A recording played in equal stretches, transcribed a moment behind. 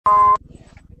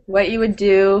what you would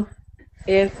do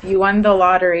if you won the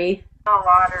lottery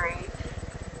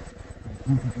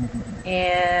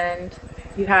and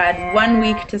you had 1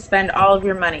 week to spend all of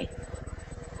your money.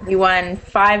 You won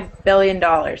 $5 billion.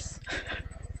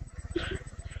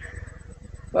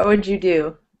 What would you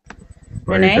do?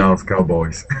 By the Renee? Dallas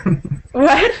Cowboys.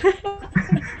 What?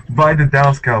 By the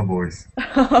Dallas Cowboys.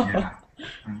 Yeah.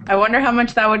 I wonder how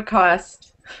much that would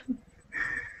cost.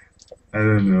 I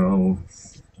don't know.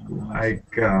 Like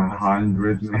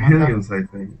 100 millions, I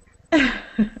think.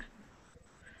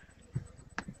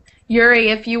 Yuri,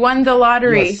 if you won the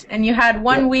lottery Yes. and you had Yeah.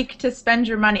 1 week to spend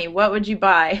your money, what would you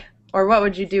buy? Or what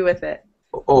would you do with it?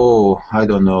 Oh, I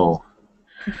don't know.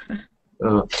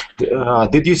 Uh,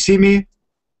 did you see me,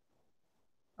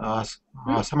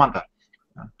 Samantha?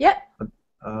 Yep.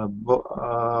 Uh, bu-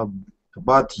 uh,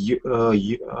 but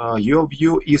your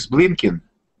view is blinking.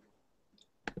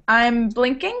 I'm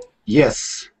blinking?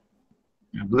 Yes,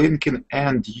 blinking,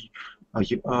 and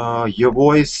your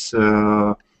voice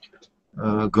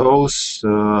goes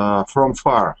from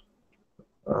far.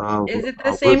 Is it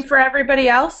the same for everybody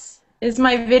else? Is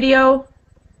my video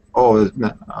Oh,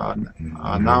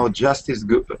 now just is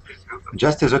good.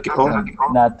 Just is okay. Oh,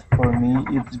 Not for me,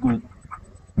 it's good.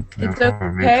 it's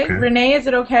For me, okay? it's good. Renee, is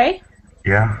it okay?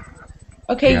 Yeah.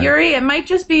 Okay, Yeah. Yuri, it might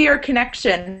just be your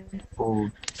connection. oh,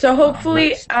 So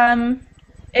hopefully, let's-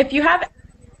 if you have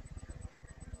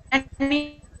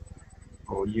anything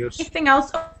oh, yes.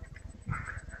 else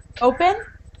open,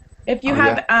 if you Oh,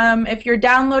 have, if you're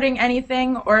downloading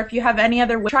anything, or if you have any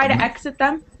other way, try to exit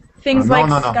them. Things No, like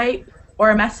no, no. Skype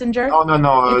or a Messenger.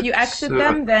 No. If you it's, exit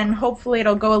them, then hopefully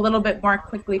it'll go a little bit more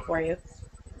quickly for you.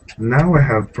 Now I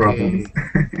have problems.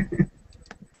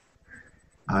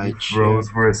 I It froze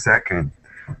for a second.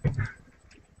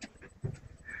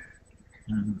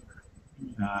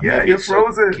 Yeah, maybe you it's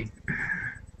froze okay.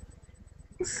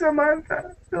 it.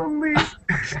 Samantha, don't leave.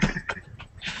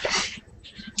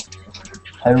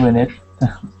 Hi, Renee.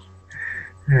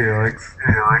 Hey, Alex.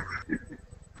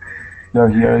 You're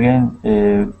here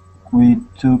again. We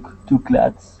took 2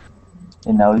 classes,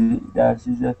 and now that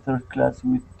is the third class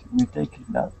we take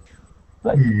now,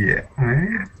 right? Yeah,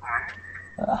 man.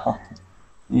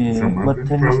 Yeah. Samantha What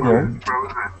time is there?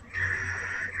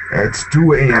 It's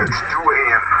 2 a.m.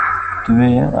 2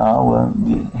 a.m. Well,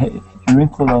 here in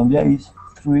Colombia it's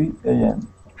 3 a.m.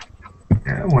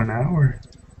 Yeah, 1 hour.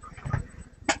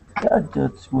 Yeah,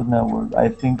 that's 1 hour. I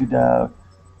think that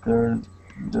there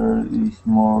is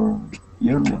more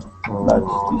early, but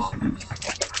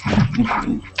this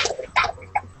is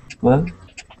well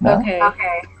now.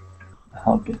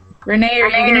 Okay. Renee, are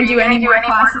you going to do any more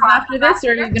classes after this,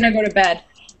 or are you going to go to bed?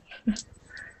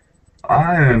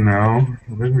 I don't know.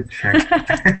 Let me check.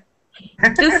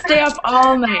 Just stay up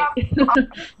all night. You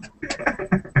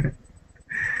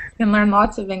can learn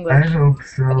lots of I English. hope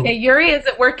so. Okay, Yuri, is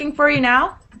it working for you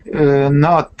now?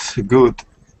 Not good.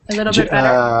 A little bit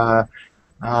better?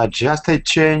 Just I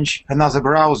change another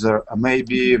browser,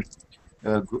 maybe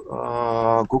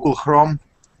Google Chrome.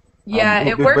 Yeah, would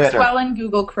it be works better. well in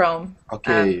Google Chrome.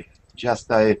 Okay,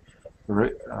 just I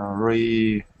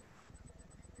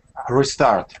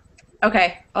restart.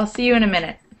 Okay, I'll see you in a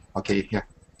minute. Okay, yeah.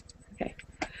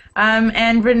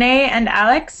 And Renee and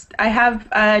Alex, I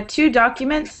have 2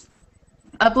 documents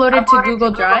uploaded to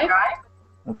Google Drive.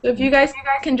 So if you guys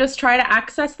can just try to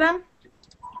access them,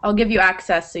 I'll give you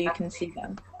access so you can see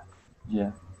them.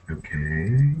 Yeah.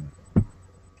 Okay.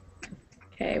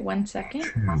 Okay, 1 second.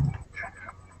 2.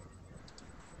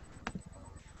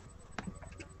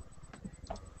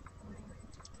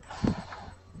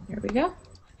 Here we go.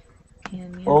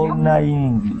 And All night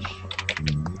in English.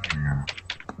 Yeah.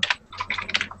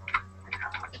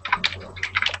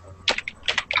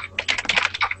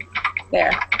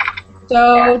 there.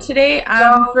 So today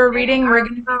for reading, we're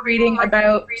going to be reading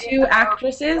about 2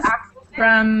 actresses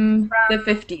from the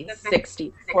 50s,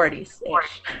 60s,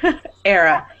 40s-ish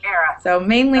era. So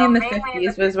mainly in the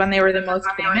 50s was when they were the most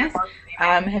famous.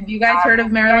 Have you guys heard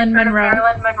of Marilyn Monroe?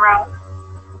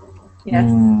 Yes.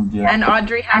 Yeah. And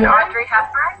Audrey Hepburn?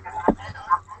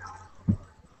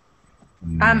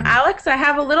 Alex, I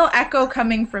have a little echo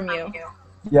coming from you.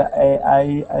 Yeah,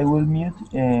 I will mute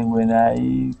when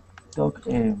I talk.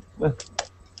 Well,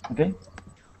 okay.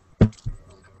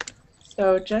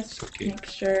 So just Okay. make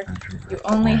sure you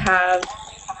only have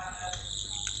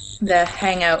the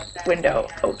Hangout window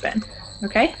open.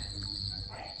 Okay?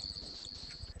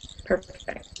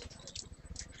 Perfect.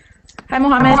 Hi,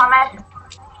 Mohammed.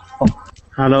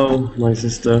 Hello, my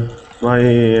sister,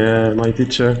 my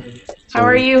teacher. How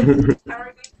are you?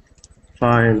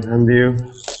 Fine, and you?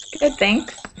 Good,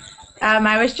 thanks.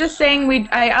 I was just saying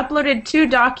I uploaded 2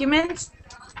 documents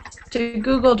to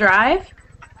Google Drive.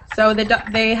 So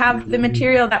they have the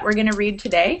material that we're going to read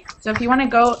today. So if you want to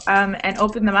go and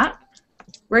open them up,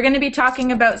 we're going to be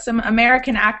talking about some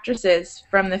American actresses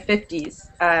from the 50s.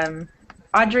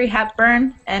 Audrey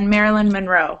Hepburn and Marilyn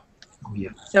Monroe. Oh,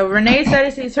 yeah. So Renee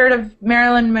says he's heard of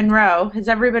Marilyn Monroe. Has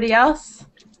everybody else?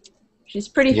 She's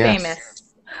pretty Yes.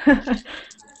 famous.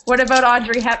 What about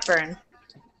Audrey Hepburn?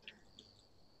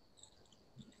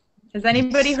 Has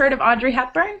anybody heard of Audrey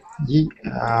Hepburn?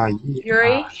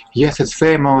 Yuri? Yes, it's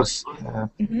famous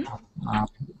Mhm.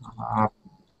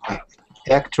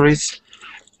 actress.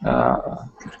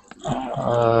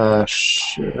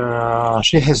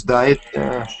 She has died,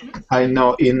 I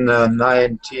know, in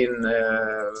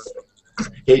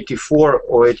 1984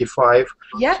 or 85.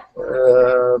 Yeah.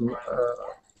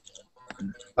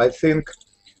 I think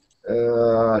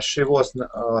she was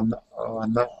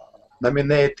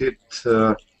nominated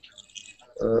to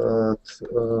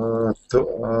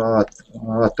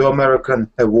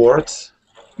American awards,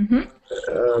 Mm-hmm.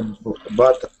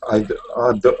 but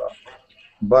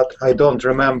I don't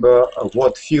remember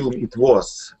what film it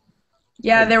was.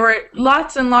 Yeah, there were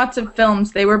lots and lots of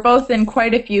films. They were both in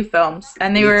quite a few films,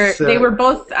 and they were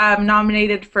both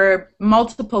nominated for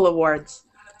multiple awards.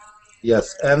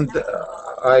 Yes, and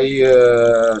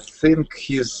I think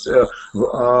he's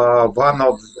one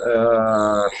of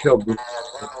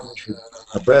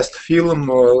her best film,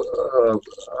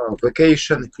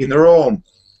 Vacation in Rome,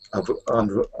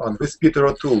 on with Peter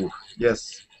O'Toole.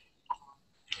 Yes.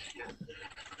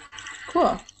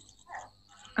 Cool.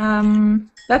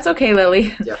 That's okay,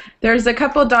 Lily. Yeah. There's a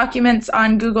couple documents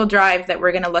on Google Drive that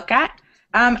we're going to look at.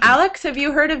 Alex, have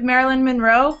you heard of Marilyn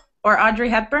Monroe or Audrey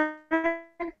Hepburn?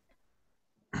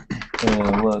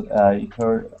 Well, I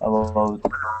heard about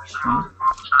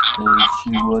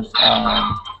she was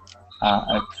an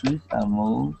actress, a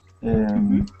model.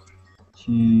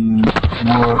 She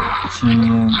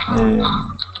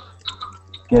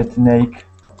get naked.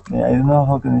 I don't know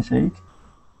how can I say it.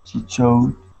 She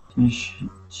showed.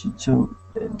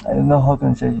 I don't know how can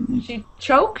I say it. She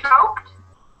choked?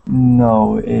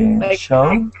 No, Like-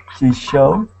 She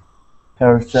showed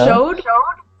herself.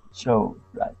 Showed?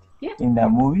 Right. Yeah. In the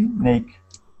movie naked.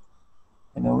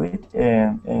 You know it,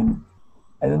 and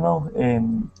I don't know.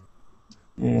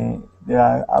 There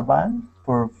are a band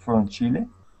from Chile,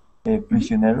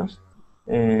 Prisioneros,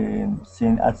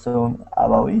 sing a song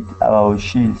about it, about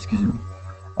she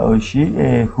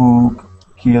who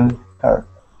killed her,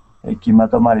 que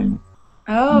mató a Marilyn.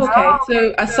 Oh, okay.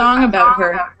 So a song about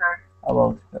her.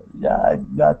 About her. Yeah,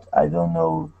 I don't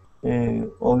know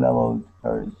all about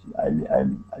her. A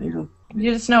little.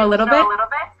 You just know a little bit?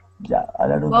 Yeah, a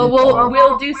little Well, bit.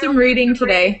 we'll do some reading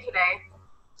today.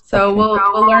 So Okay.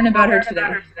 we'll learn about her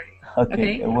today. Okay.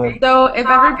 Okay. Well, So if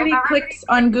everybody clicks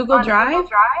on Google Drive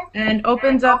and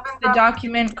opens up the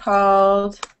document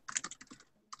called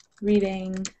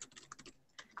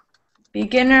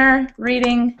Beginner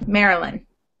Reading Marilyn.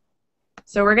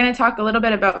 So we're going to talk a little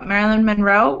bit about Marilyn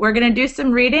Monroe. We're going to do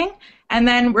some reading, and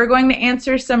then we're going to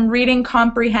answer some reading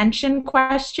comprehension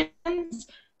questions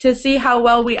to see how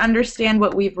well we understand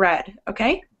what we've read,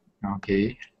 okay?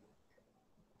 Okay.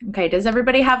 Okay, does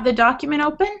everybody have the document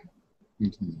open?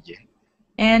 Yeah.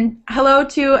 And hello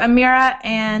to Amira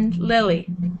and Lily,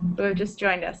 who have just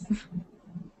joined us.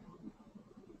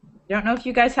 Don't know if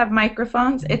you guys have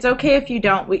microphones. It's okay if you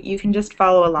don't. You can just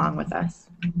follow along with us.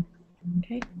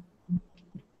 Okay.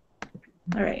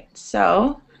 All right,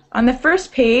 so on the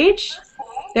first page,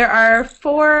 there are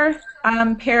 4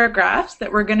 paragraphs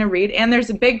that we're going to read, and there's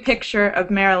a big picture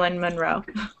of Marilyn Monroe.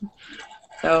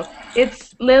 So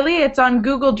it's Lily, it's on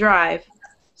Google Drive.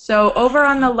 So over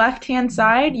on the left-hand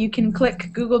side, you can click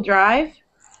Google Drive,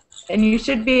 and you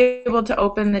should be able to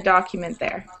open the document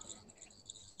there.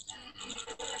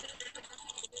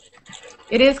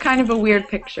 It is kind of a weird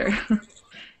picture.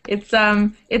 It's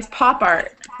pop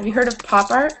art. Have you heard of pop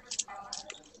art?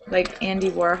 Like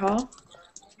Andy Warhol?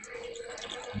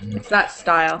 It's that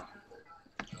style.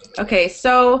 Okay,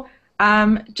 so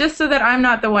just so that I'm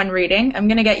not the one reading, I'm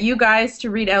going to get you guys to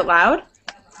read out loud,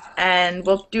 and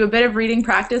we'll do a bit of reading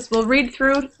practice. We'll read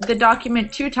through the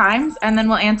document 2 times, and then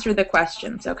we'll answer the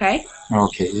questions, okay?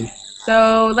 Okay.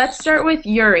 So let's start with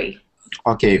Yuri.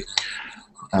 Okay.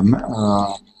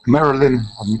 Marilyn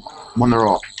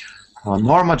Monroe.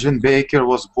 Norma Jean Baker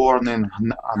was born in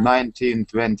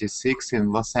 1926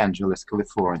 in Los Angeles,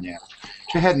 California.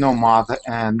 She had no mother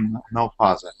and no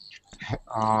father.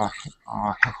 Her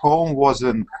home was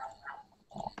in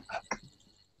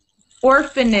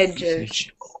Orphanages.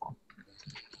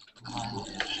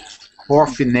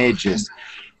 orphanages.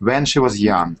 when she was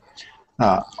young.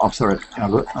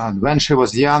 When she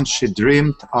was young, she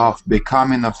dreamed of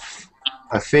becoming a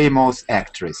famous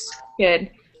actress.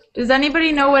 Good. Does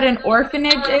anybody know what an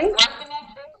orphanage is?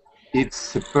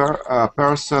 It's a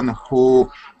person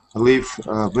who live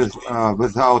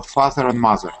without father and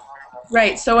mother.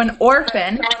 Right, so an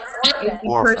orphan is the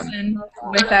Orphan. person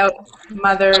without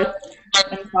mother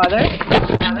and father.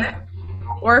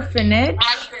 Orphanage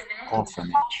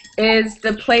is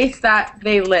the place that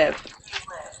they live.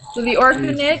 So the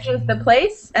orphanage is the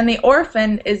place, and the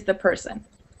orphan is the person.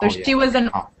 So she was an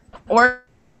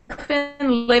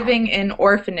orphan living in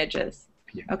orphanages.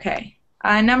 Yeah. Okay.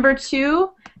 Number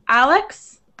 2,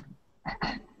 Alex.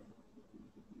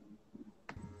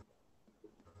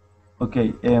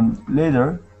 Okay.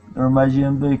 Later, Norma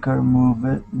Jean Baker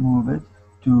moved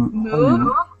to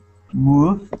Hollywood.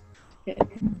 Moved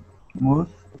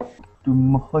to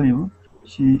Hollywood.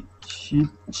 She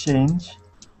changed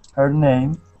her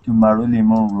name to Marilyn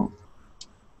Monroe.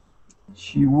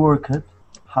 She worked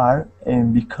hard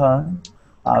and became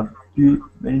a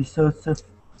very successful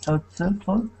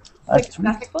actress.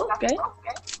 Successful. Good.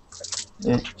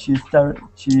 She starred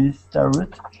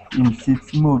in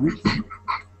 6 movies,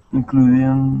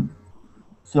 including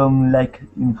some like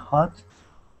in Hot,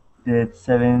 Dead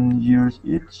 7 Years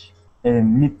Each,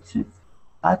 and Misfits.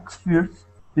 At first,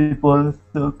 people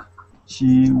thought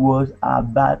she was a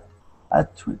bad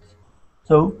actress,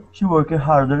 so she worked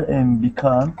harder and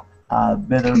became a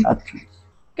better actress.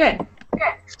 Good.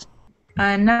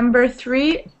 Number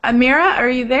 3, Amira, are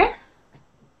you there?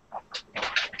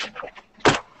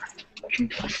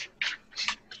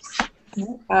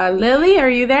 Lily, are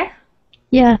you there?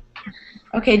 Yeah,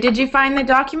 Okay, did you find the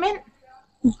document?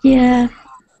 yeah.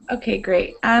 Okay,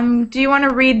 great. Do you want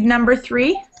to read number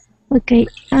 3? Okay.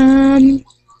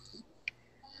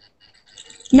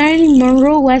 Marilyn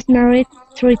Monroe was married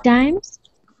 3 times.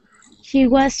 She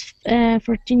was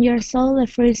 14 years old the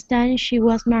first time she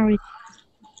was married.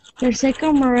 Her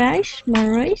second marriage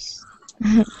Marriage?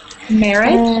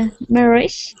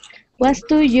 was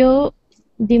to Joe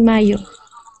DiMaggio,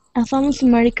 a famous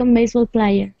American baseball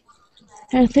player.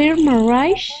 Her third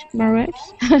marriage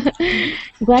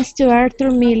was to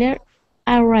Arthur Miller,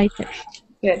 a writer.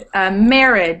 Good.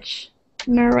 Marriage.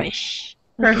 Marriage.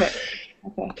 Perfect.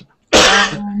 Okay.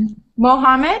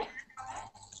 Mohammed,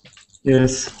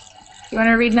 Yes. you want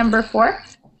to read number 4?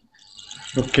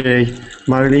 Okay.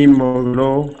 Marilyn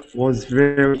Monroe was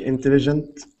very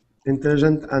intelligent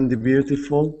and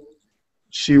beautiful.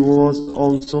 She was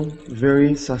also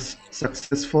very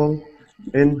successful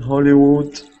in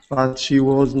Hollywood, but she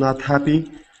was not happy.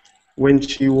 When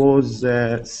she was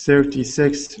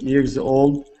 36 years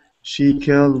old, she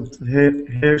killed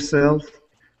herself.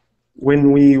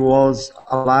 When we was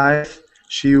alive,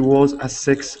 she was a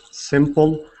sex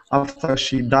symbol. After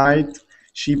she died,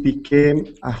 she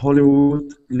became a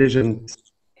Hollywood legend.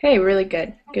 Okay, really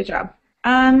good. Good job.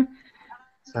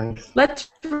 Thanks. Let's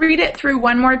read it through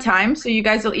one more time, so you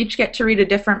guys will each get to read a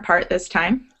different part this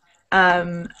time.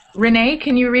 Renee,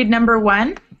 can you read number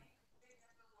 1?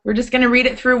 We're just going to read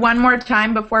it through one more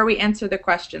time before we answer the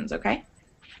questions, okay?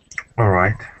 All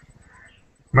right.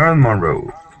 Marilyn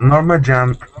Monroe. Norma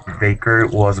Jean Baker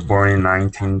was born in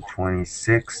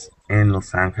 1926 in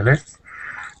Los Angeles,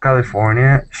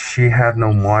 California. She had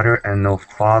no mother and no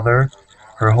father.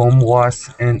 Her home was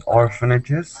in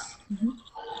orphanages.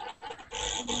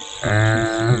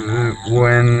 And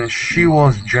when she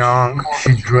was young,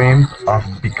 she dreamed of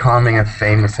becoming a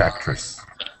famous actress.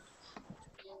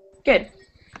 Good.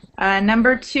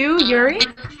 Number 2, Yuri.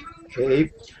 Okay.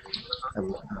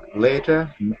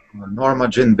 Later, Norma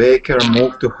Jean Baker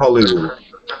moved to Hollywood.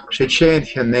 She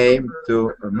changed her name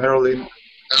to Marilyn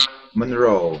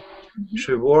Monroe.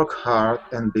 She worked hard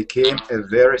and became a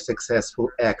very successful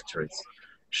actress.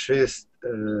 She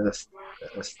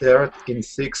starred in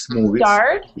 6 movies.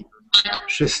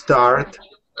 She starred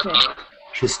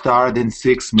in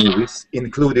 6 movies,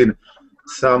 including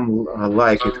Some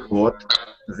Like It Hot,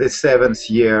 The 7th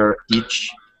Year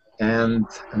Each, and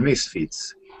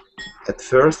Misfits. At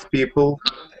first, people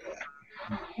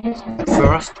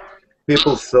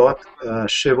thought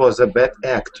she was a bad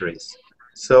actress,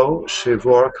 so she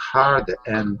worked hard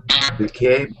and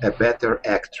became a better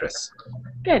actress.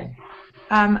 Good.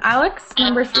 Alex,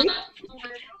 number 3.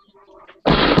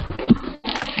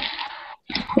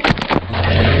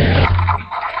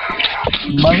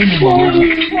 Marilyn Monroe,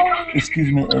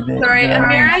 excuse me. Sorry,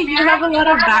 Amira, you have a lot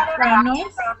of background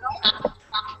noise.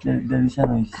 There is a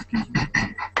noise, excuse me.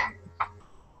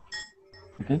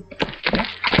 Okay?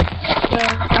 So,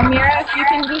 Amira, if you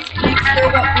can just make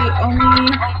sure that we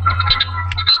only...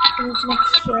 Please make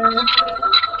sure...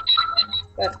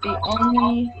 but the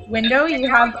only window you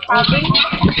have open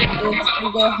is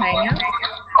Google Hangouts.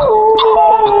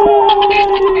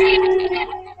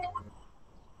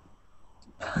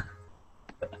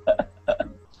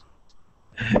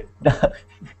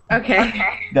 Okay.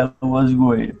 That was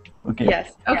great. Okay.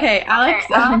 Yes. Okay, Alex,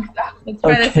 let's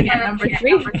try this again. Number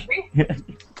 3.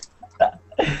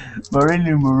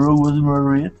 Marilyn Monroe was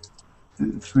married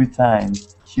 3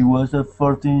 times. She was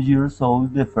 14 years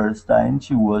old the first time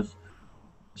she was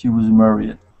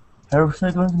married. Her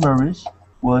second marriage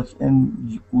was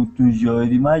to Joe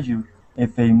DiMaggio, a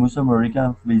famous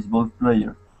American baseball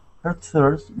player. Her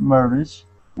third marriage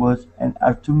was an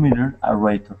Arthur Miller, a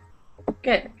writer.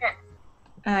 Good.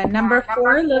 Number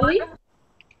 4, Lily.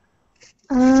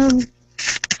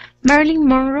 Marilyn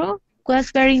Monroe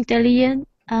was very intelligent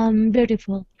and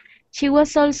beautiful. She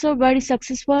was also very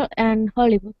successful in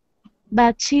Hollywood,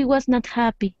 but she was not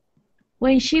happy.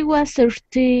 When she was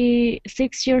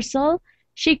 36 years old,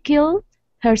 she killed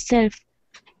herself.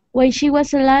 When she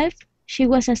was alive, she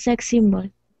was a sex symbol.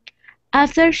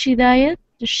 After she died,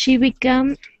 she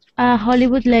became a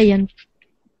Hollywood legend.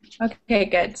 Okay,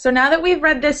 good. So now that we've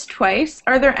read this twice,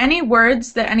 are there any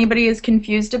words that anybody is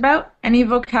confused about? Any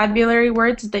vocabulary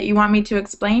words that you want me to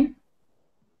explain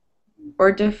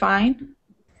or define?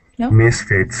 No?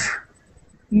 Misfits.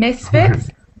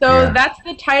 Misfits? So Yeah. that's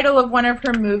the title of one of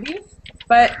her movies,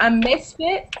 but a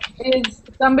misfit is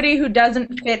somebody who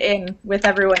doesn't fit in with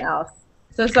everyone else.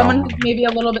 So someone who's maybe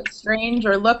a little bit strange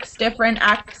or looks different,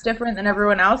 acts different than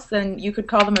everyone else, then you could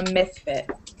call them a misfit.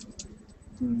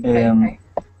 Okay.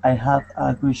 I have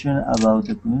a question about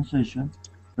the pronunciation.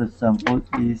 For example,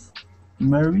 is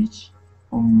marriage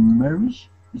or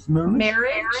marriage? Is marriage?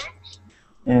 Marriage?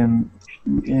 In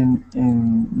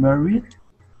married?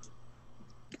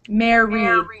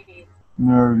 Married.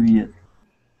 Married.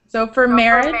 So for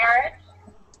marriage,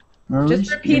 Marriage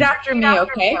just repeat is- after me,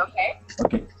 okay?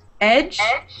 Okay. Edge,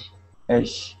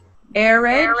 Esh.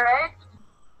 marriage,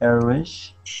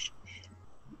 Marriage.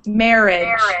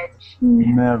 marriage.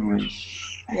 Marriage.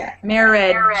 Yeah,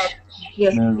 marriage.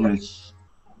 Just- Marriage.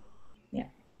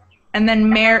 And then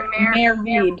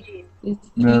married.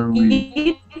 It's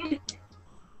Married.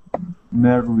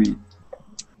 Married.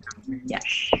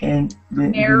 Yes. And the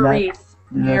Married.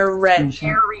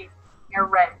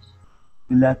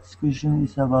 last question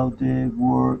is about the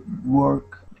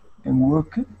work and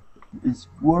work. Is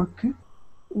work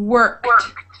Worked.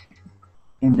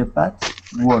 in the past?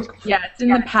 Work. Yeah, it's in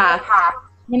the past.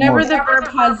 Whenever Work. the verb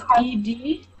has ed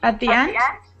at the end,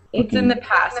 it's in the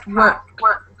past. Worked.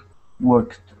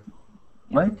 Worked.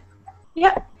 Right?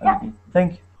 Yep. Okay.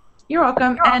 Thank you. You're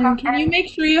welcome. And can you make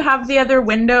sure you have the other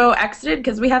window exited?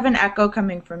 Because we have an echo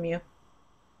coming from you.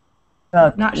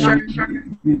 Not sure.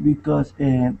 Because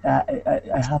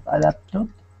I have a laptop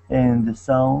and the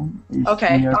sound is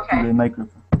Okay. near to the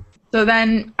microphone. So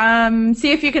then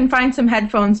see if you can find some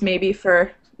headphones maybe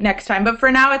for next time. But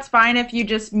for now, it's fine if you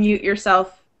just mute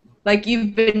yourself like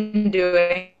you've been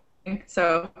doing.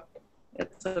 So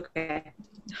it's okay.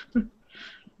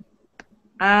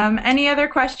 Any other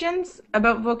questions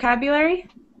about vocabulary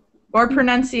or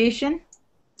pronunciation?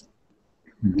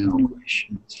 No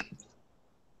questions.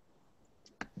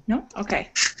 No?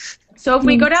 Okay. So if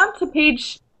we go down to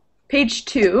page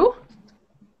 2,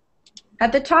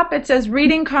 at the top it says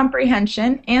reading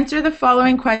comprehension. Answer the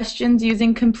following questions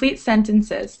using complete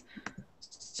sentences.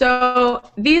 So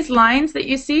these lines that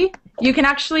you see, you can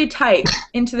actually type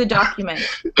into the document.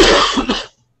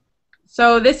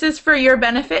 So this is for your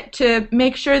benefit to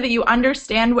make sure that you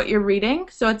understand what you're reading.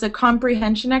 So it's a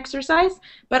comprehension exercise,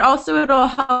 but also it'll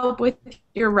help with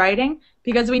your writing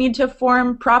because we need to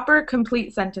form proper,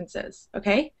 complete sentences,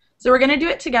 okay? So we're going to do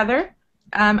it together.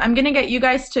 I'm going to get you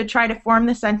guys to try to form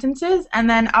the sentences, and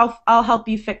then I'll help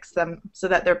you fix them so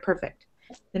that they're perfect.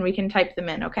 Then we can type them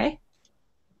in, okay?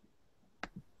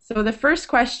 So the first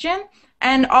question,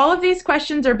 and all of these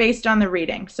questions are based on the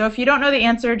reading. So if you don't know the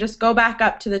answer, just go back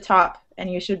up to the top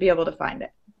and you should be able to find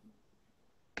it.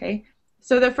 Okay,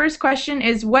 so the first question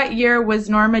is, what year was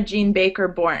Norma Jean Baker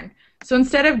born? So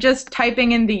instead of just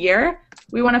typing in the year,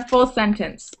 we want a full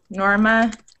sentence.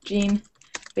 Norma Jean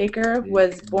Baker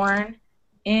was born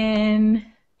in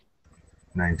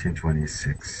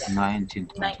 1926.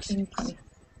 1920.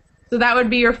 So that would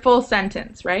be your full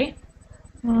sentence, right?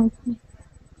 Okay.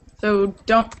 So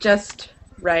don't just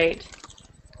write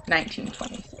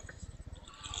 1926.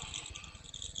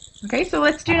 Okay, so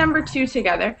let's do number 2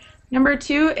 together. Number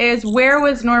 2 is, where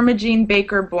was Norma Jean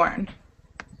Baker born?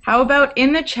 How about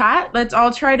in the chat, let's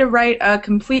all try to write a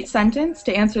complete sentence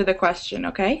to answer the question,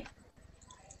 okay?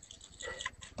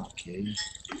 Okay.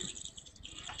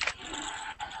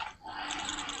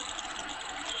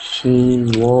 She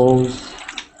was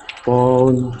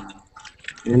born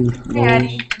in Hey,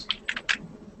 Addie.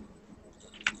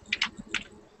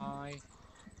 Hi.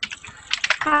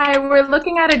 Hi, we're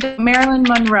looking at Marilyn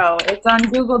Monroe. It's on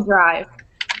Google Drive.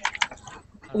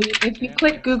 So if you Okay,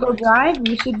 click Google try to- Drive,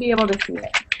 you should be able to see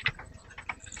it.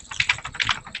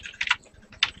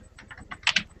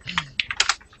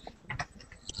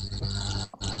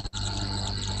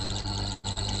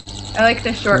 I like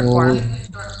the short form.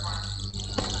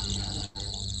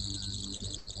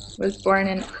 Was born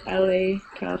in LA,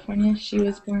 California. She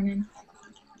was born in...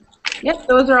 Yep,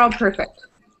 those are all perfect.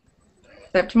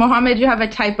 Except, Mohammed, you have a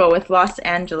typo with Los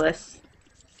Angeles.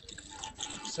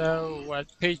 So, what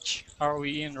page are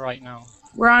we in right now?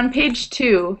 We're on page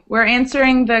 2. We're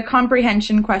answering the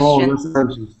comprehension Oh, question. Los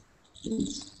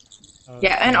Angeles.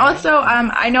 Yeah, and Okay. also,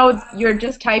 I know you're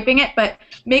just typing it, but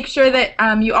make sure that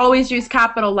you always use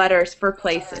capital letters for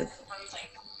places.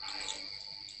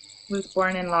 Was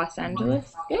born in Los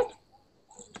Angeles. Good.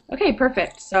 Okay,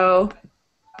 perfect. So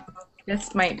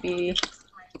this might be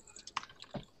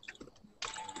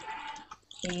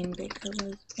Jane Baker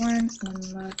was born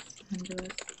in Los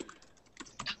Angeles.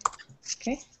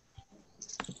 Okay.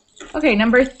 Okay,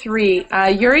 number 3.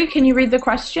 Yuri, can you read the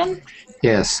question?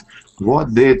 Yes.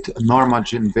 What did Norma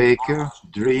Jean Baker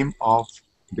dream of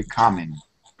becoming?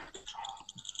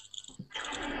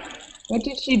 What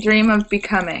did she dream of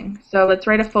becoming? So let's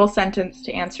write a full sentence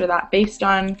to answer that based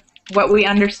on what we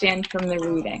understand from the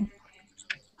reading.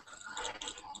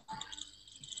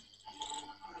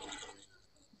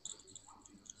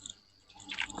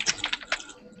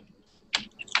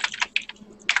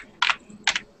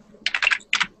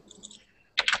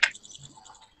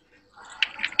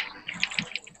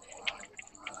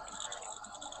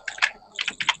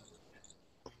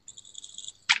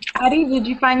 Addie, did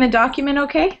you find the document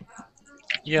okay?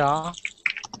 Yeah.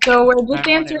 So we're just I'm on it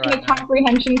answering right the now.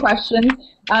 comprehension question.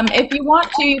 If you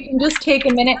want to, you can just take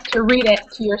a minute to read it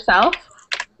to yourself,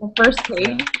 the first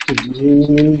page.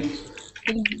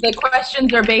 The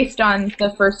questions are based on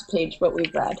the first page, what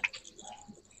we've read.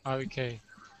 Okay.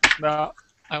 But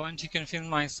I want to confirm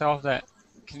myself that,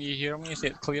 can you hear me? Is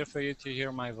it clear for you to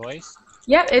hear my voice?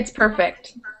 Yep, it's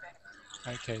perfect.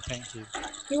 Okay, thank you.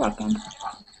 You're welcome.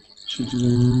 She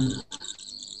dreamed.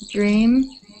 Dream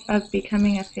of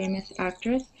becoming a famous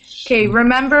actress. Okay,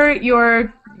 remember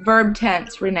your verb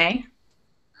tense, Renee.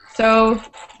 So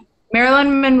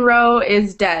Marilyn Monroe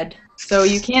is dead. So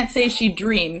you can't say she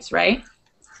dreams, right?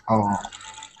 Oh,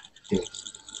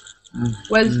 yes.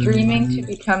 Was dreaming to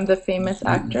become the famous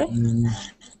actress.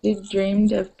 Did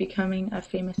dreamed of becoming a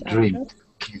famous Dream. actress.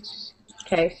 Yes.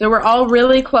 Okay, so we're all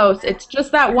really close. It's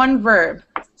just that one verb.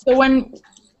 So when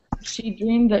she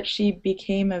dreamed that she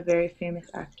became a very famous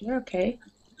actor, okay.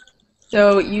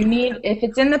 So you need, if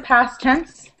it's in the past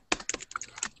tense,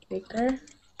 Baker.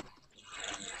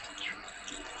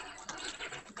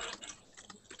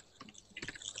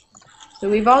 So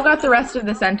we've all got the rest of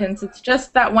the sentence. It's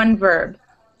just that one verb.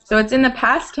 So it's in the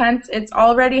past tense, it's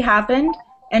already happened,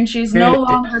 and she's no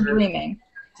longer dreaming.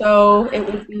 So it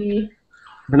would be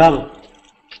Venado.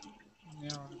 Yeah.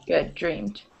 good,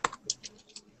 dreamed.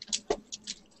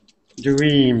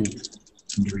 Dreamed.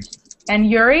 Dream. And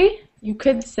Yuri, you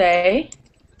could say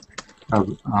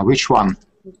Which one?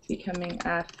 becoming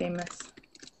a famous.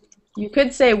 You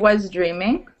could say was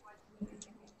dreaming.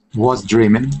 Was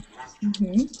dreaming.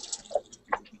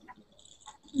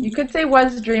 You could say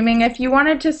was dreaming. If you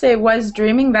wanted to say was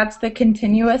dreaming, that's the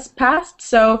continuous past.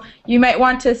 So you might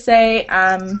want to say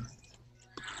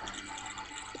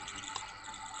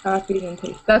copied and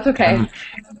paste. That's okay.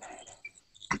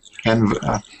 And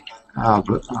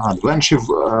when she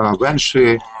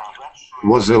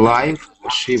was alive,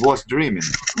 she was dreaming.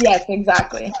 Yes,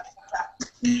 exactly.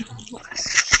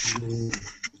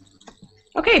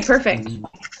 Okay, perfect.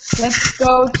 Let's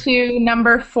go to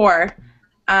number 4.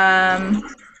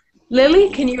 Lily,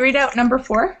 can you read out number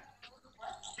 4?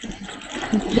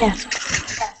 Yes.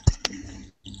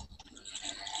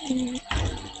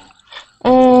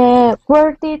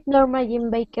 Where did Norma Jean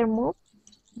Baker move?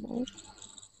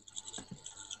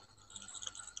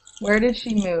 Where did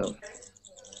she move?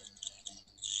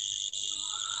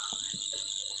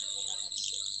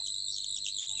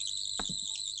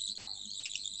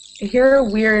 I hear a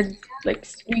weird, like,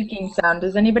 squeaking sound.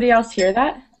 Does anybody else hear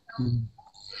that?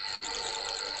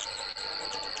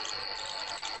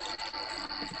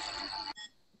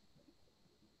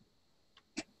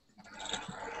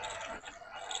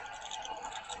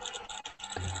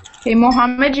 Okay,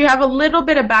 Mohammed, you have a little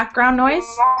bit of background noise.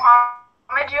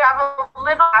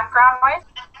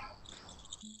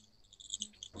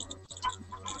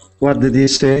 What did he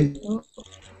say?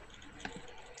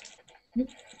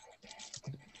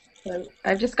 So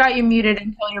I've just got you muted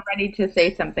until you're ready to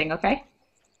say something, okay?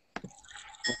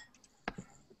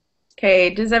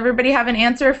 Okay, does everybody have an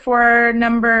answer for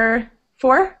number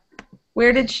 4?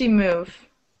 Where did she move?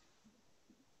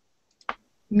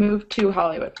 Move to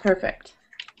Hollywood. Perfect.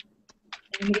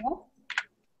 Anybody else?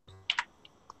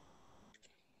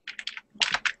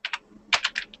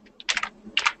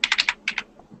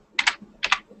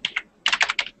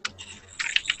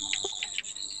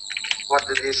 What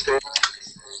did he say?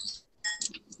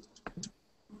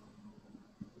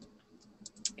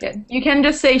 Good. You can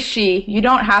just say she. You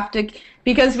don't have to,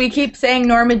 because we keep saying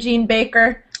Norma Jean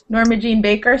Baker,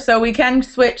 so we can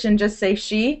switch and just say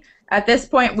she. At this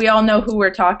point, we all know who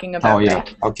we're talking about. Oh, yeah.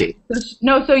 Right? Okay.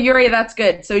 So Yuri, that's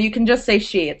good. So you can just say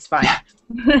she. It's fine.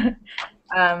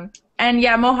 And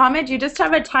yeah, Mohammed, you just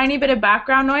have a tiny bit of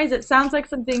background noise. It sounds like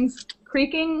something's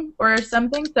creaking or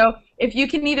something. So if you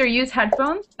can either use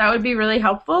headphones, that would be really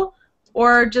helpful,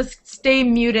 or just stay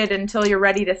muted until you're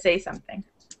ready to say something.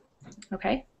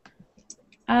 Okay.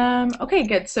 Okay,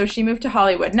 good. So she moved to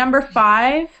Hollywood. Number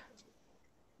 5.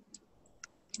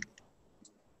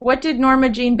 What did Norma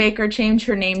Jean Baker change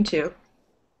her name to?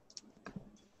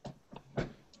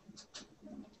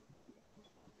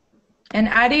 And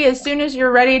Addie, as soon as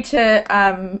you're ready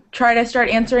to try to start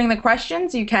answering the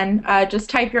questions, you can just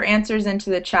type your answers into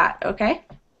the chat, okay?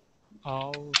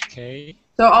 Okay.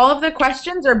 So all of the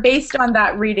questions are based on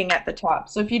that reading at the top.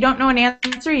 So if you don't know an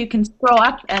answer, you can scroll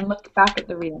up and look back at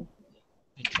the reading.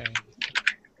 Okay.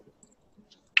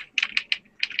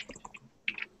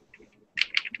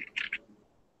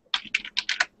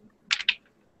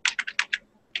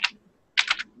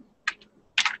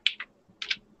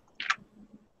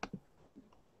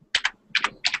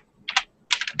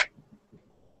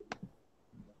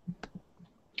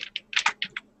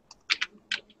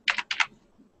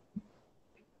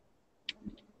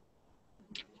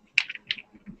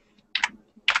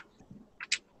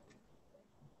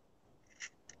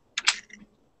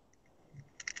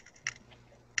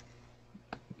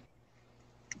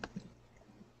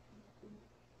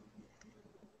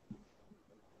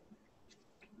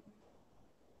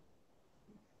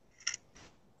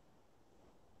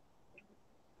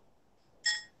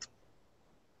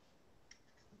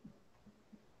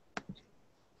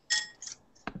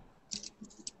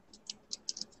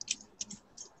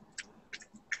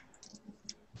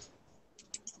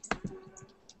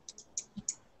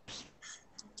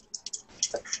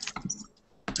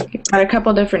 Got a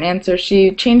couple different answers.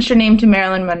 She changed her name to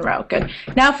Marilyn Monroe. Good.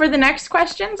 Now for the next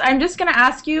questions, I'm just going to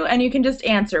ask you, and you can just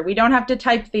answer. We don't have to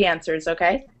type the answers,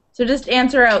 okay? So just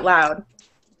answer out loud.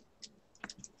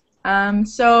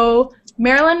 So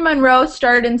Marilyn Monroe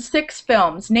starred in 6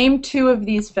 films. Name 2 of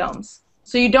these films.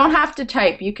 So you don't have to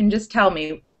type. You can just tell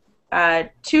me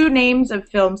 2 names of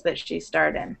films that she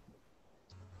starred in.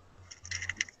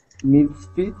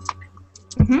 Misfits.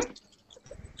 Mm-hmm.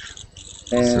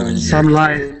 And Some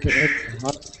like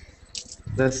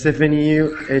the 7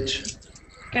 H.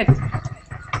 Good.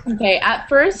 Okay, at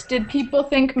first, did people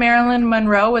think Marilyn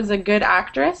Monroe was a good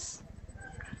actress?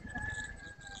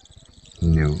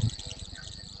 No.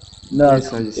 no,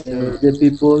 Yes, I see. the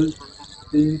people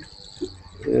think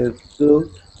thought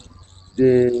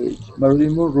the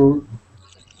Marilyn Monroe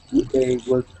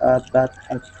was a bad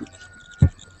actress.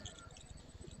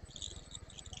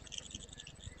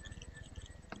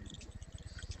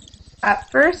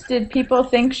 At first, did people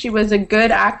think she was a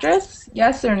good actress?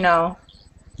 Yes or no?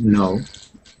 No.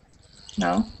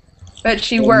 No. But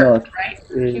she Or worked, not.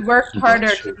 right? She worked harder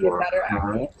But she to be a worked better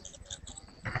hard. actress.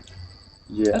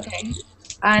 Yeah. Okay.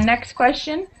 Next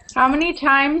question. How many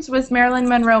times was Marilyn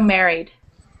Monroe married?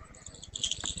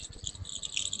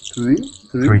 3?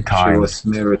 3 She times. was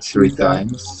married 3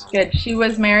 times. Good. She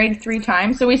was married 3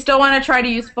 times. So we still want to try to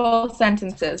use full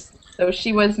sentences. So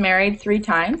she was married 3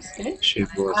 times. Good. She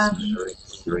was married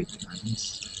 3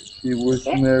 times. She was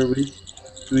Okay. married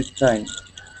 3 times.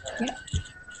 Yeah.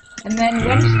 And then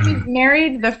when she was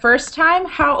married the first time,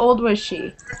 how old was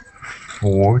she?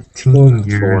 14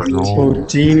 years 14. old.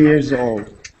 14 years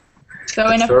old. So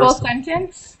At in a full first-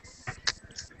 sentence?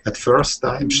 At first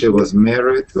time, she was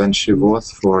married when she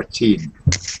was 14.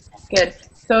 Good.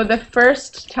 So the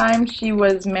first time she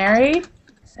was married,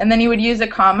 and then you would use a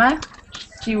comma,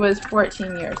 she was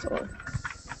 14 years old.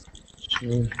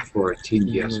 14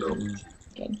 years old.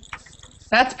 Good.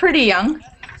 That's pretty young.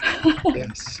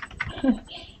 Yes.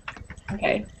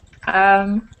 Okay.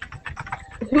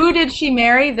 Who did she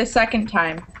marry the second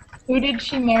time? Who did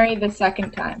she marry the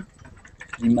second time?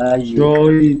 Imagine.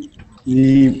 Joy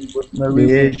Married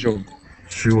DiMaggio.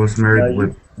 She was married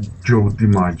with Joe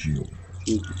DiMaggio.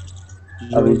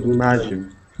 Joe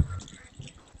DiMaggio.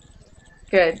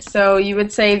 Good. So you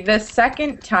would say the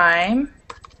second time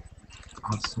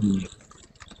Awesome.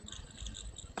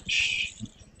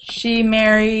 she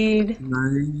married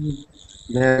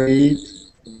Married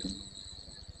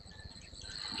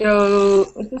Joe,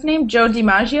 what's his name? Joe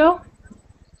DiMaggio?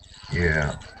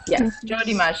 Yeah. Yes, Joe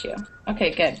DiMaggio.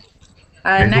 Okay, good.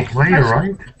 Baseball Next player,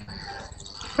 question. right?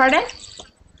 Pardon?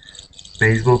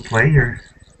 Baseball player,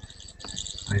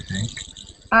 I think.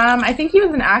 I think he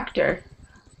was an actor.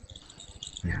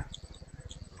 Yeah.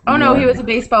 Oh no, he was a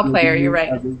baseball player, you're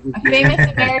right. A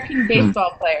famous American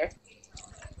baseball player.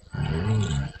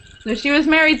 So she was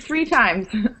married 3 times.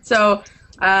 So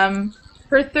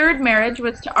her third marriage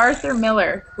was to Arthur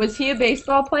Miller. Was he a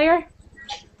baseball player?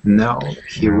 No,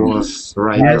 he was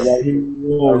right. Yes, Right. he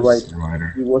was.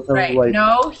 Writer. He was a Right. writer.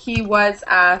 No, he was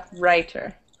a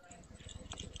writer.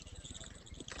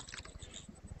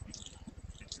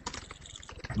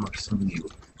 Awesome.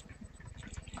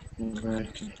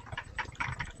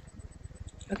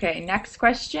 Okay, next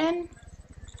question.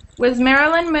 Was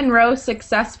Marilyn Monroe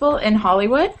successful in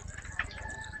Hollywood?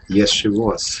 Yes, she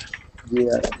was.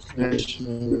 Yeah,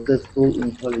 successful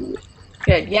in Hollywood.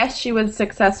 Good. Yes, she was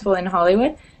successful in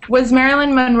Hollywood. Was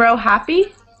Marilyn Monroe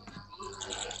happy?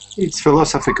 It's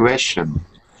philosophy question.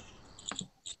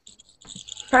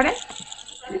 Pardon?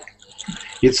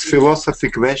 It's philosophy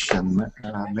question.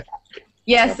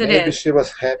 Yes, it Maybe is. she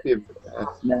was happy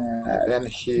Nah, when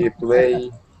he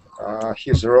played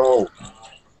his role,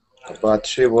 but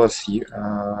she was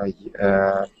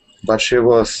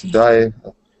died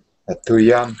too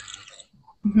young.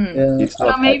 Mhm. It's So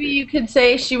not maybe happy. you could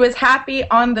say she was happy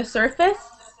on the surface,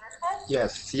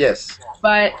 Yes,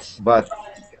 but but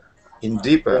in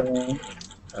deeper,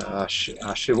 uh,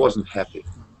 she wasn't happy.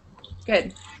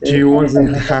 good. She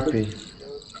wasn't happy.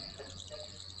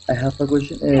 I have a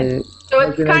question. So how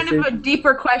it's can I kind of say- a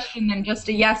deeper question than just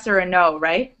a yes or a no,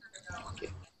 right?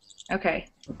 Okay.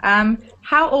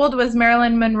 How old was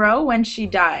Marilyn Monroe when she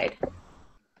died?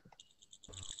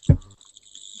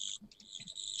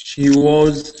 She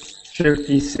was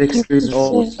 36 years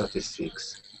old.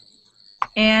 36.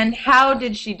 And how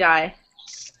did she die?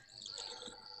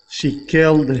 She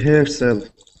killed herself.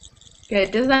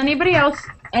 Good. Does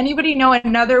anybody know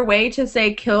another way to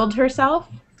say killed herself?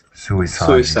 Suicide.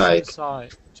 Suicide.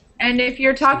 Suicide. And if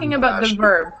you're talking about the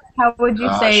verb, how would you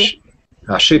say?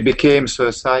 She became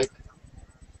suicide.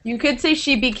 You could say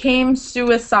she became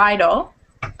suicidal.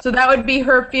 So that would be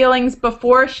her feelings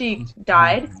before she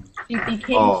died. She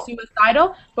became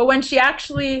suicidal. But when she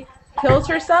actually kills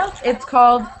herself, it's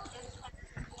called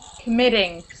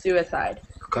committing suicide.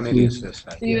 Committing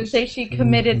suicide. So you would say she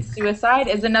committed suicide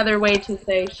is another way to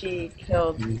say she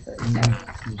killed herself.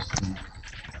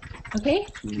 Okay?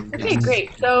 Okay,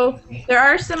 great. So there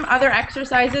are some other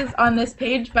exercises on this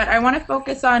page, but I want to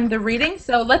focus on the reading.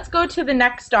 So let's go to the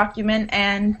next document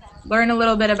and learn a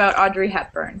little bit about Audrey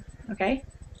Hepburn. Okay?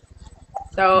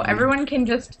 So everyone can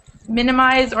just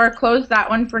minimize or close that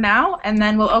one for now, and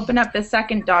then we'll open up the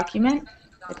second document.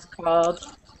 It's called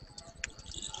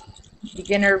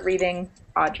Beginner Reading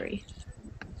Audrey.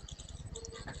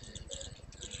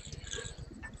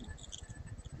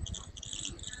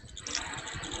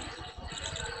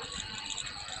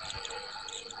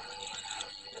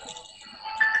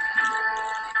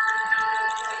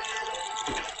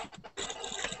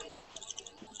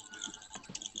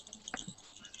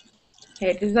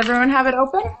 Okay, does everyone have it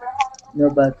open? No,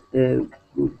 but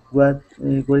what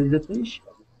is the page?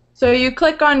 So you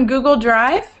click on Google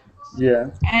Drive, Yeah.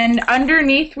 and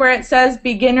underneath where it says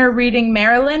Beginner Reading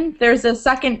Marilyn, there's a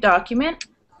second document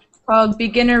called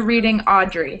Beginner Reading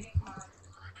Audrey.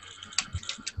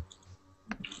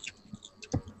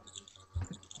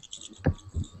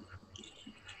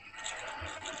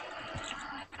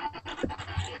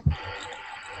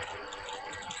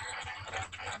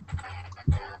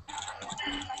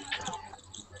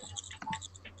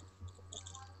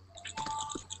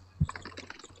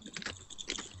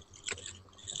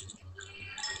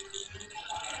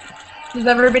 Does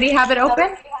everybody have it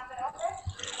open?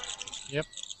 Yep.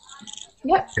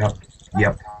 Yep.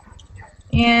 Yep.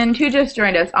 And who just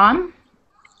joined us?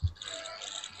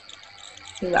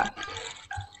 Who left?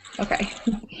 Okay.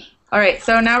 All right,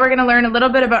 so now we're going to learn a little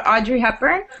bit about Audrey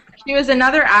Hepburn. She was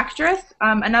another actress,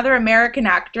 another American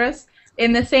actress,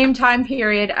 in the same time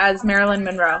period as Marilyn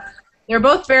Monroe. They're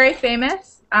both very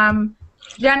famous.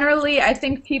 Generally, I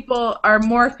think people are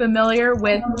more familiar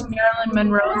with Marilyn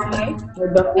Monroe's life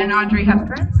than Audrey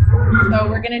Hepburn's. So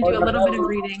we're going to do a little bit of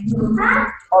reading.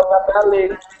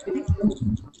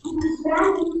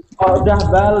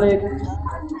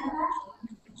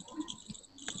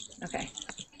 Okay.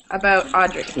 about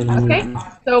Audrey. Okay,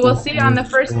 so we'll see on the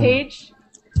first page.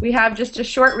 We have just a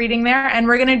short reading there, and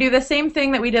we're going to do the same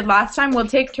thing that we did last time. We'll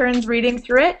take turns reading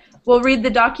through it. We'll read the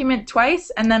document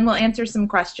twice, and then we'll answer some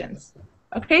questions.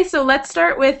 Okay, so let's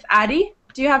start with Adi.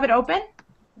 Do you have it open?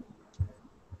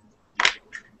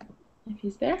 If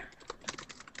he's there.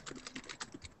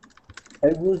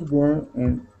 I was born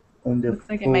on the Looks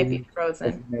like it might be 4th frozen.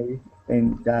 of May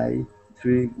and died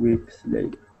 3 weeks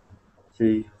later,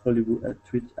 said Hollywood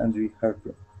actress Audrey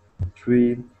Hepburn.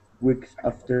 3 weeks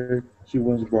after she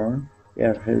was born,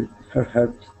 her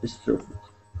heart stopped.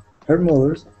 Her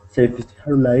mother saved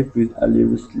her life with a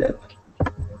little sleep.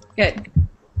 Good.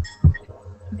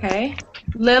 Okay.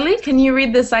 Lily, can you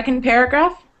read the second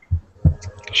paragraph?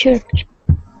 Sure.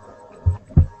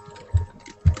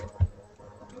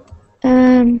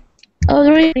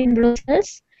 Audrey in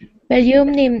Brussels,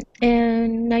 Belgium in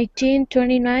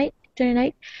 1929.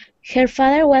 Her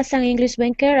father was an English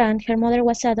banker and her mother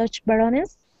was a Dutch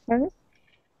baroness.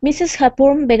 Mrs.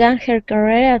 Hepburn began her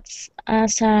career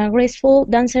as a graceful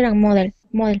dancer and model.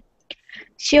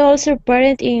 She also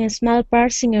appeared in small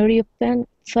parts in European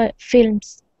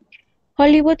films.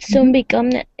 Hollywood soon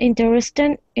became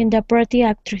interested in the pretty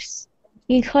actress.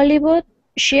 In Hollywood,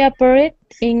 she appeared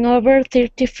in over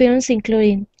 30 films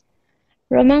including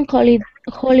Roman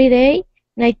Holiday,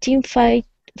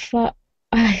 1951,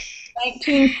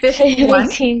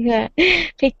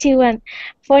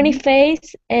 Funny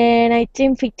Face,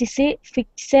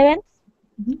 1957,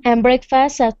 and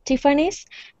Breakfast at Tiffany's,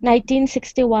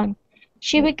 1961.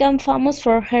 She became famous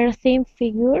for her thin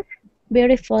figure,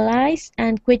 beautiful eyes,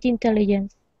 and quick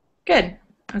intelligence. Good.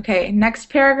 Okay, next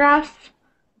paragraph.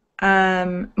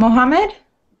 Mohammed?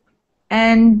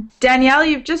 And Danielle,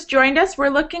 you've just joined us. We're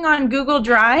looking on Google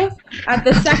Drive at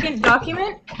the second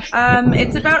document.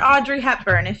 It's about Audrey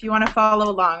Hepburn, if you want to follow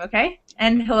along, okay?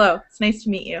 And hello, it's nice to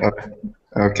meet you.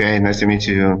 Okay, nice to meet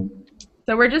you.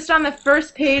 So we're just on the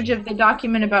first page of the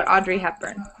document about Audrey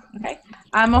Hepburn, okay?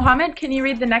 Mohammed, can you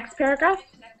read the next paragraph?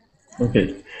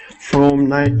 Okay. From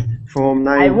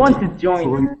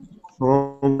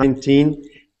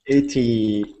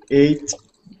 1988,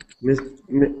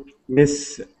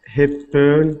 Miss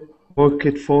Hepburn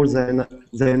worked for the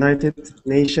United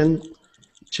Nations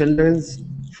Children's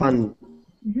Fund,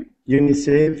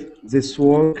 UNICEF. This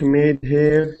work made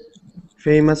her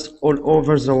famous all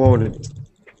over the world.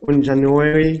 On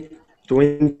January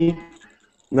 20,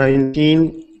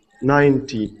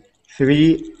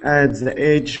 1993, at the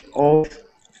age of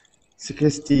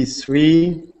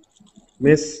 63,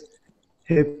 Miss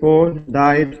Hepburn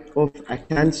died of a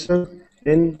cancer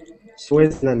in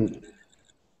Switzerland.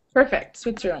 Perfect.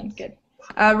 Switzerland. Good.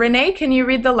 Renee, can you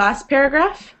read the last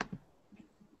paragraph?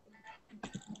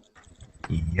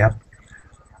 Yep.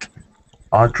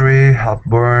 Audrey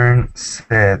Hepburn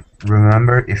said,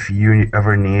 "Remember, if you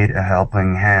ever need a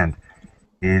helping hand,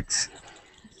 it's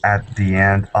at the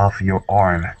end of your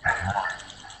arm.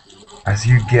 As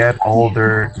you get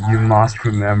older, you must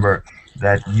remember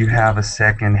that you have a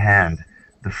second hand.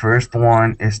 The first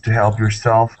one is to help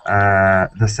yourself,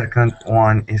 the second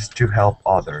one is to help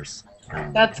others."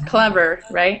 That's clever,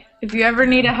 right? If you ever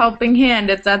need a helping hand,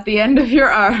 it's at the end of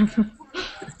your arm.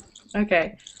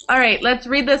 Okay. All right, let's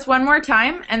read this one more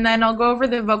time, and then I'll go over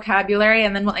the vocabulary,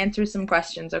 and then we'll answer some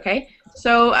questions, okay?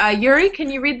 So, Yuri, can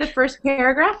you read the first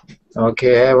paragraph?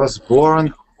 Okay, I was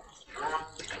born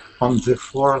on the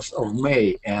 4th of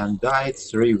May and died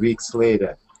 3 weeks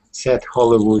later, said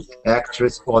Hollywood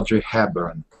actress Audrey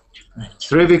Hepburn.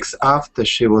 3 weeks after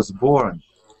she was born,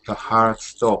 her heart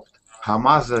stopped. Her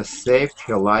mother saved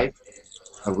her life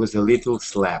with a little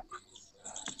slap.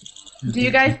 Do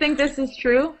you guys think this is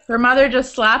true? Her mother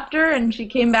just slapped her and she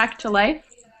came back to life?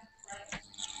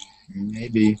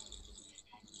 Maybe.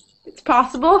 It's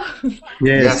possible.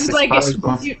 Yes, it's like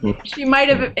possible. She might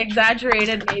have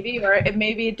exaggerated, maybe, or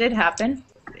maybe it did happen.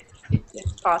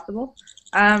 It's possible.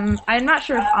 I'm not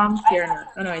sure if Am's here or not.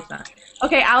 Oh, no, he's not.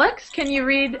 Okay, Alex, can you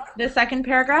read the second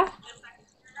paragraph?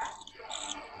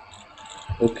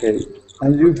 Okay,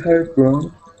 Audrey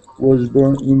Hepburn was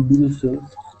born in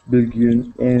Brussels,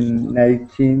 Belgium in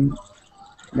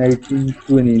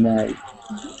 1929.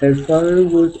 Her father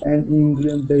was an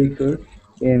English baker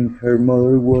and her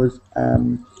mother was a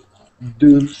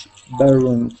Dutch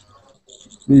baroness.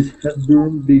 Miss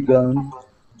Hepburn began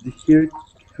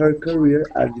her career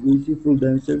as a beautiful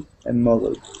dancer and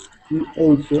model. She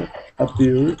also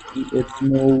appeared in a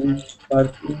small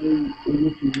part in the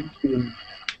European films.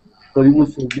 Hollywood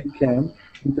soon became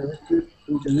interested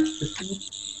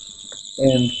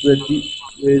and pretty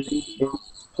in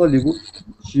Hollywood.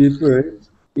 She appeared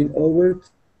in over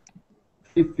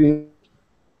 50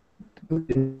 films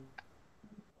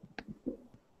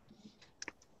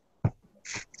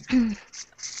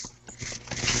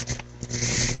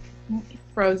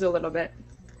Froze a little bit.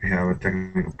 We have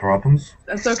technical problems.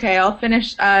 That's okay. I'll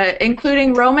finish.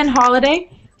 Including Roman Holiday,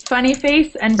 Funny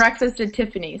Face, and Breakfast at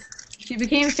Tiffany's. She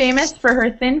became famous for her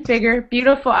thin figure,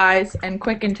 beautiful eyes, and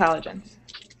quick intelligence.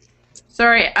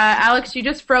 Sorry, Alex, you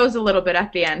just froze a little bit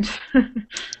at the end.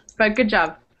 But good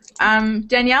job.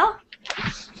 Danielle?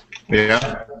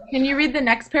 Yeah. Can you read the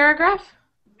next paragraph?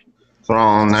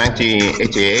 From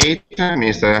 1988,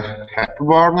 Mr.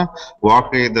 Hepburn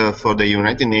worked for the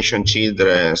United Nations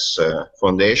Children's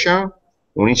Foundation,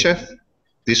 UNICEF.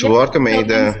 This work made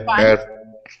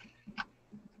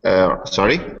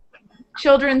sorry?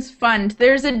 Children's Fund.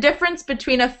 There's a difference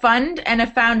between a fund and a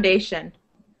foundation.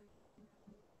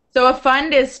 So a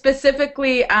fund is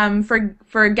specifically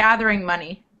for gathering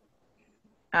money.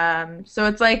 So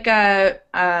it's like a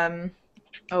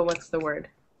oh, what's the word?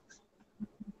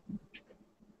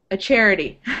 A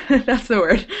charity. That's the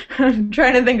word. I'm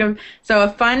trying to think of. So a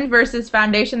fund versus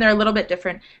foundation, they're a little bit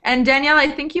different. And Danielle, I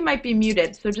think you might be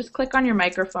muted, so just click on your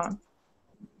microphone.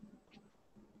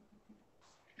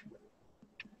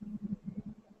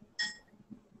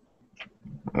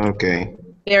 Okay.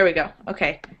 There we go.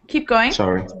 Okay. Keep going.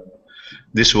 Sorry.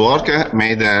 This work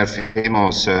made her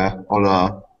famous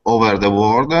all over the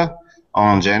world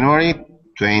on January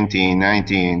 20,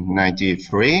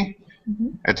 1993.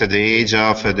 At the age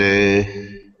of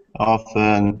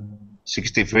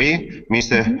 63,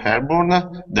 Mr.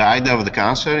 Hepburn died of the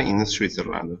cancer in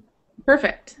Switzerland.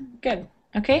 Perfect. Good.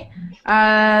 Okay.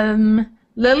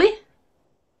 Lily?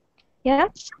 Yeah?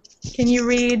 Can you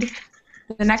read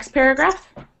the next paragraph?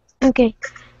 Okay.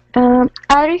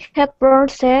 Audrey Hepburn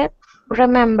said,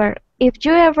 "Remember, if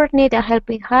you ever need a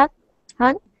helping hand,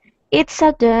 it's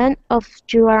at the end of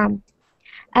your arm.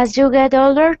 As you get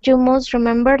older, you must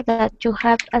remember that you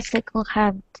have a second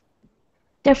hand.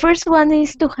 The first one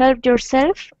is to help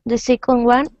yourself. The second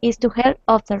one is to help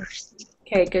others."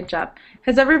 Okay, good job.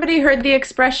 Has everybody heard the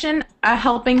expression, a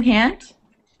helping hand?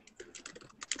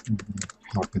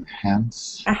 Helping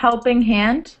hands. A helping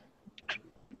hand?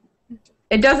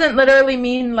 It doesn't literally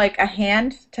mean like a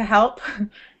hand to help.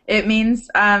 It means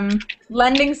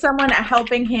lending someone a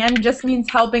helping hand just means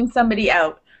helping somebody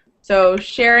out. So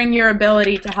sharing your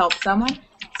ability to help someone.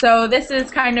 So this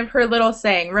is kind of her little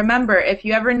saying. Remember, if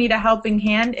you ever need a helping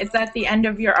hand, it's at the end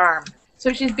of your arm.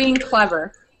 So she's being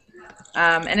clever.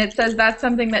 And it says that's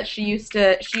something that she used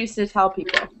to tell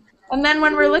people. And then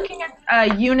when we're looking at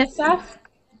UNICEF,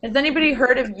 has anybody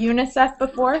heard of UNICEF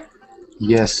before?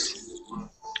 Yes.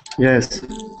 Yes.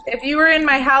 If you were in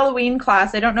my Halloween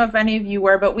class, I don't know if any of you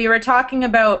were, but we were talking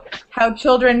about how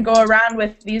children go around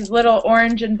with these little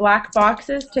orange and black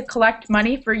boxes to collect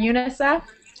money for UNICEF.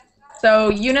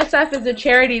 So UNICEF is a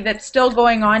charity that's still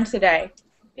going on today.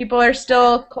 People are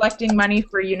still collecting money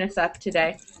for UNICEF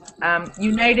today.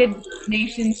 United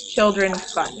Nations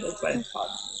Children's Fund is what it's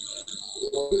called.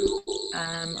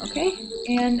 Okay,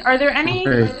 and are there any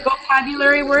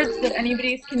vocabulary words that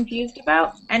anybody's confused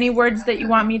about? Any words that you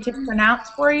want me to pronounce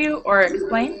for you or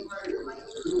explain?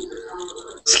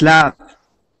 Slap.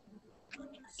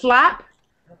 Slap?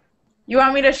 You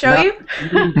want me to show you?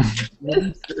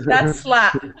 That's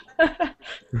slap.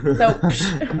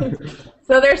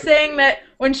 So they're saying that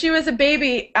when she was a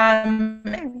baby,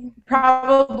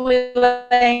 probably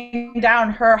laying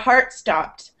down, her heart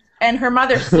stopped. And her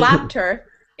mother slapped her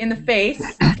in the face,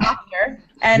 stopped her,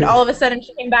 and all of a sudden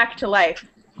she came back to life.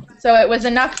 So it was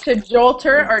enough to jolt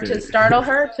her or to startle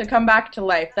her to come back to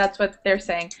life. That's what they're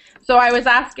saying. So I was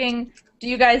asking, do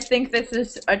you guys think this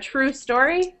is a true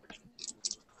story?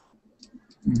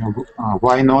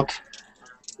 Why not?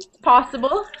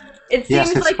 Possible. It seems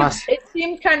it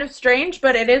seems kind of strange,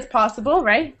 but it is possible,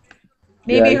 right?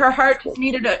 Maybe her heart just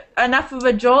needed enough of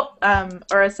a jolt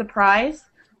or a surprise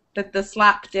that the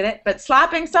slap did it. But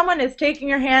slapping someone is taking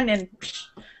your hand and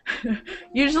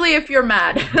usually if you're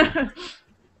mad.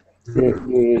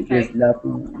 The slap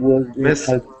was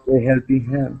the helping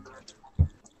hand.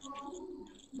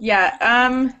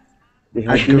 Yeah.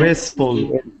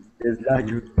 Graceful.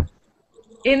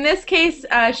 In this case,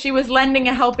 she was lending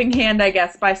a helping hand, I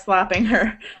guess, by slapping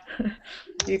her.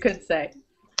 You could say.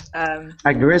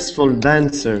 A graceful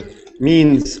dancer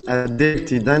means a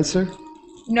dirty dancer?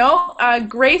 No,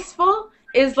 graceful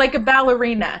is like a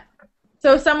ballerina.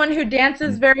 So someone who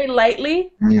dances very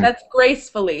lightly, that's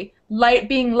gracefully.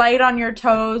 Being light on your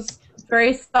toes,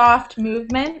 very soft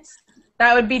movements,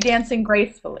 that would be dancing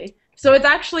gracefully. So it's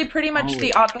actually pretty much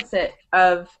the opposite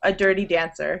of a dirty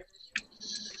dancer.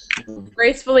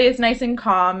 Gracefully is nice and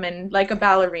calm and like a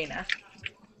ballerina.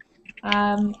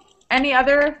 any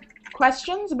other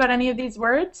questions about any of these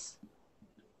words?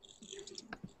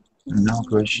 No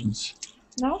questions.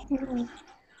 No?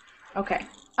 Okay.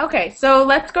 Okay, so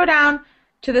let's go down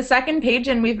to the second page,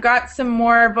 and we've got some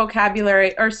more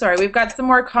vocabulary, or sorry, we've got some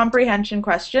more comprehension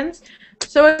questions.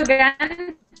 So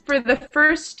again, for the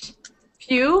first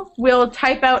few, we'll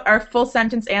type out our full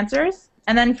sentence answers,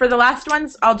 and then for the last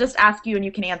ones, I'll just ask you and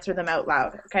you can answer them out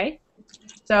loud, okay?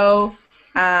 So,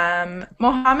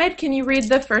 Mohammed, can you read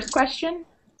the first question?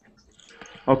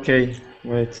 Okay,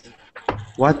 wait.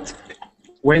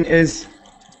 When is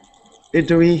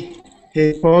Audrey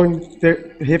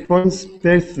Hepburn's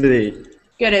birthday?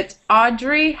 Good, it's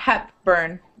Audrey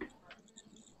Hepburn.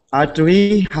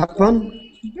 Audrey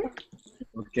Hepburn?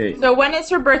 Okay. So when is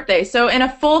her birthday? So in a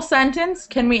full sentence,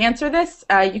 can we answer this?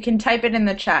 You can type it in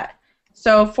the chat.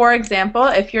 So for example,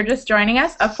 if you're just joining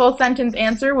us, a full sentence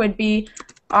answer would be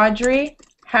Audrey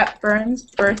Hepburn's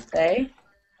birthday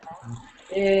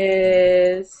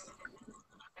is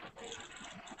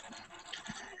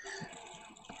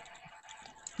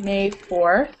May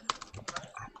 4th.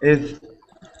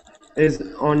 Is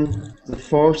on the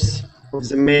 4th of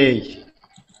the May.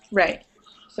 Right.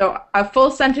 So a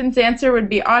full sentence answer would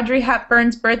be Audrey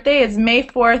Hepburn's birthday is May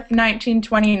 4th,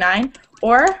 1929,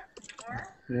 or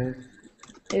Yes.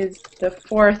 is the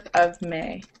 4th of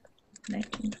May,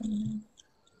 1929.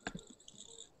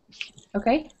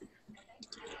 Okay.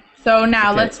 So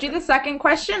now Okay. let's do the second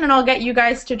question, and I'll get you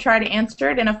guys to try to answer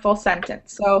it in a full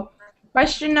sentence. So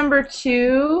question number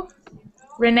 2,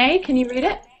 Renee, can you read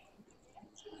it?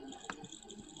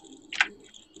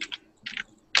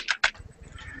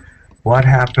 What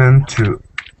happened to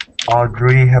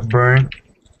Audrey Hepburn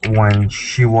when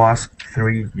she was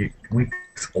 3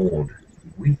 weeks old?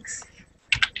 Weeks?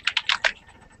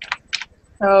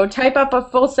 So type up a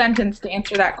full sentence to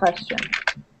answer that question.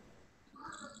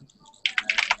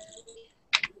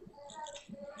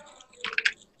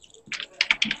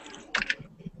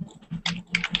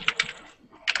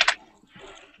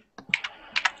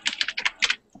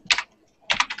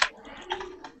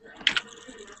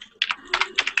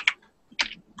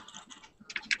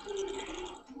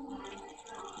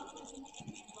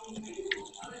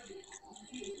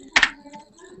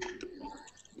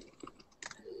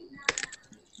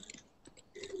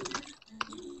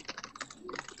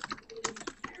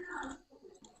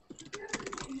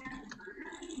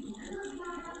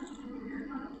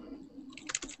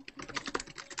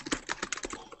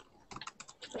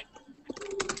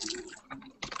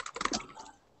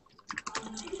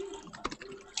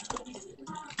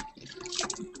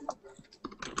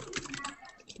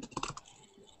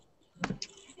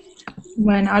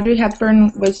 When Audrey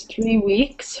Hepburn was 3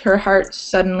 weeks, her heart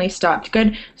suddenly stopped.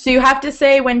 Good. So you have to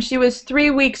say when she was 3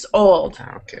 weeks old.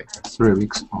 Okay. 3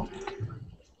 weeks old.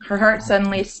 Her heart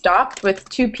suddenly stopped with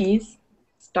 2 P's.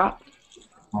 Stopped.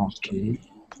 Okay.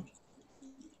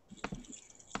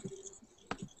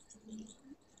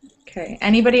 Okay.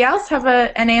 Anybody else have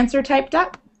an answer typed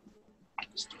up?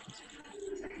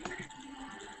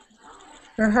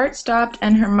 Her heart stopped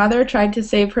and her mother tried to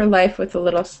save her life with a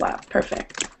little slap.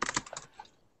 Perfect.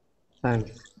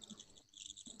 Thanks.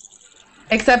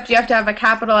 Except you have to have a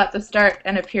capital at the start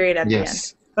and a period at the end.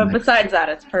 Yes. But besides that,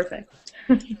 it's perfect.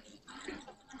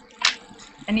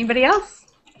 Anybody else?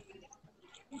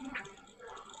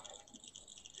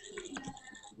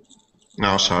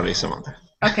 No, sorry, Samantha.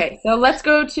 Okay, so let's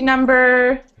go to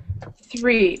number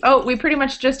 3. Oh, we pretty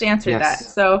much just answered that.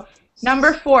 Yes. So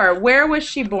number 4, where was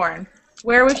she born?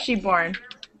 Where was she born?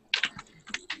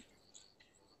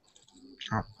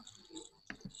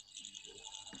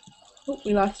 Oh,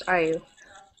 we lost Ayu.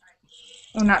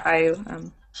 Oh, not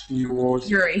Ayu. She was.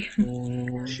 Yuri.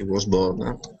 She was born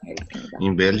Okay, he's coming back.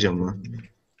 in Belgium.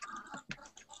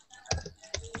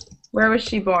 Where was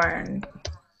she born?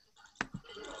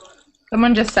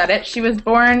 Someone just said it. She was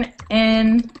born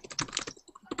in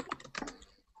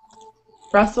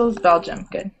Brussels, Belgium.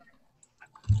 Good.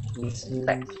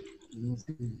 Perfect.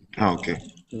 Okay.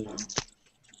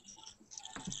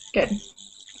 Good.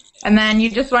 And then you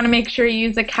just want to make sure you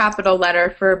use a capital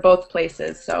letter for both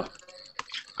places. So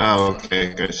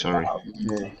Okay, okay, sorry.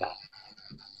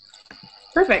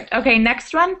 perfect. Okay,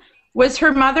 next one. Was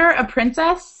her mother a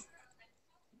princess?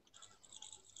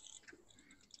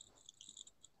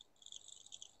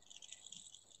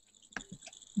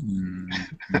 No.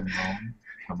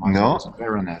 No. Was a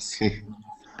baroness.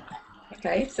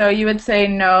 Okay, so you would say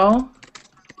no.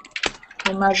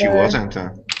 Her mother. She wasn't.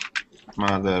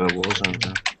 Mother wasn't.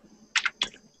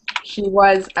 She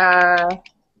was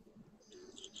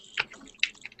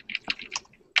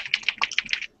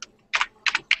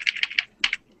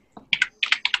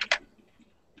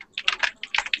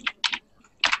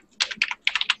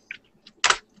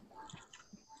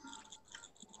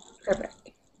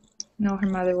Perfect. No, her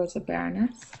mother was a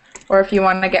baroness. Or if you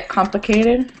want to get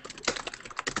complicated.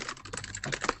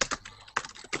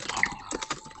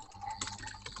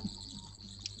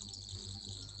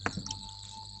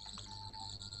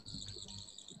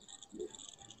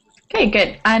 Okay,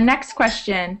 good. Next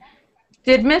question.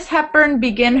 Did Miss Hepburn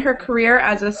begin her career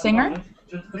as a singer?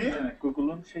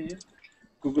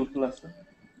 Google Plus.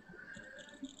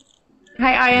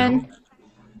 Hi, Ian.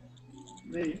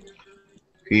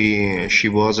 She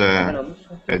was a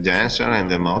dancer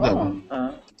and a model.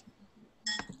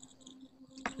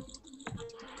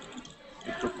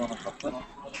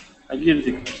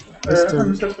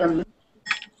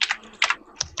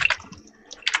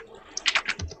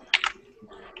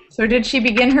 So did she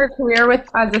begin her career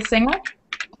as a singer?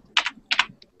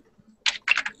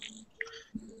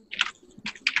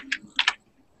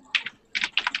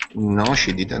 No,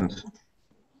 she didn't.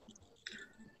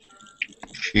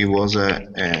 She was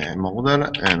a model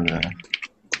and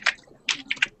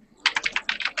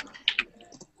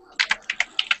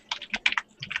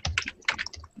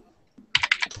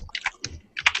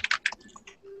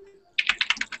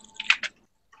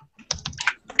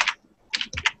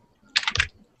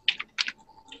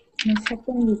Miss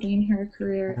Hepburn began her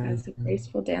career as a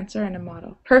graceful dancer and a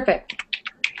model. Perfect.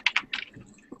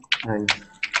 Thanks.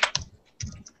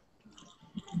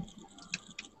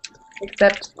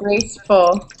 Except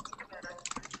graceful.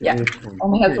 Yeah,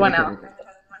 only has one L.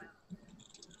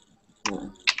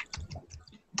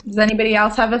 Does anybody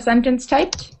else have a sentence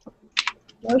typed?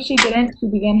 No, she didn't. She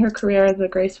began her career as a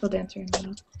graceful dancer and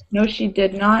model. No, she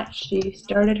did not. She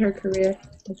started her career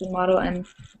as a model and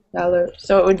ballet.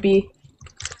 So it would be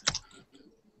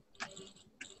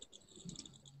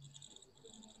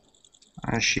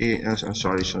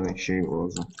sorry, she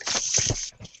was.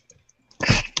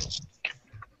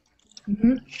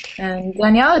 And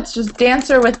Danielle, it's just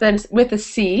dancer with a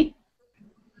C.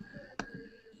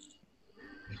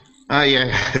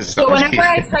 Yeah. So whenever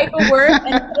I type a word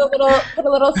and put a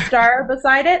little star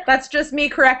beside it, that's just me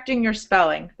correcting your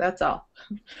spelling. That's all.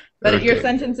 But Okay. your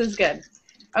sentence is good.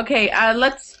 Okay,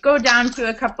 let's go down to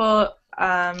a couple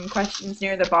questions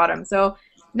near the bottom. So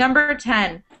number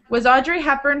 10, was Audrey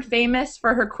Hepburn famous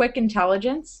for her quick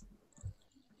intelligence?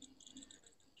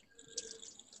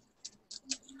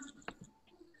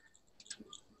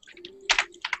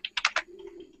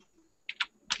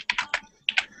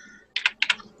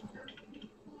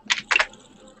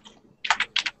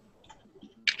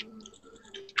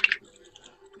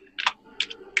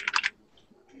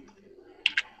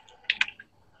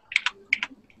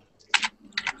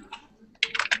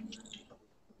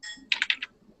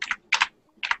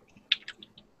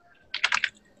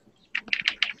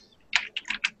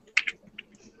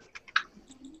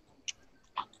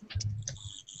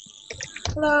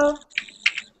 Hello.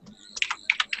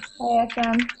 Hi,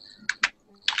 FM.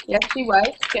 Yes, she was.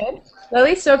 Good.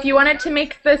 Lily, so if you wanted to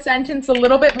make the sentence a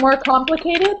little bit more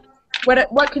complicated,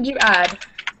 what could you add?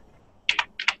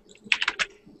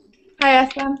 Hi,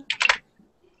 FM.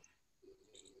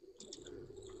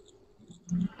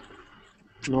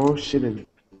 No, she didn't.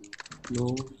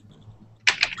 No.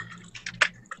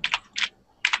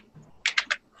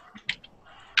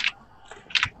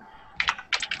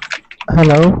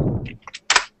 Hello.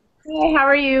 Hey, how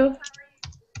are you?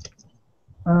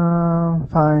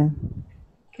 Fine.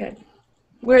 Good.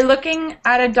 We're looking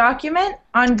at a document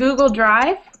on Google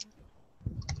Drive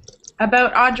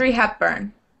about Audrey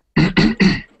Hepburn.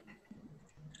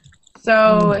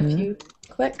 So if you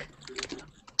click.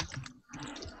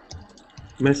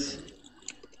 Miss.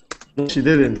 No, she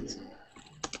didn't.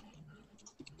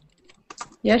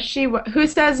 Yes, who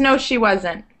says no, she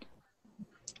wasn't?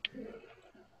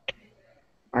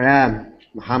 I am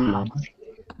Muhammad.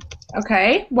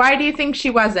 Okay. Why do you think she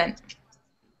wasn't?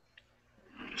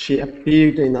 She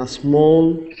appeared in a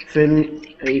small film,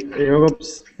 a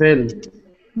Europe's film.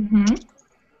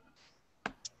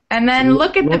 And then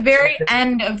look at the very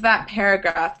end of that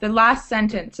paragraph, the last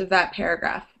sentence of that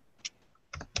paragraph.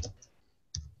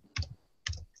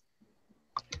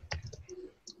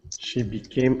 She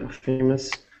became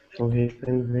famous for her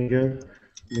film figure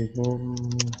before.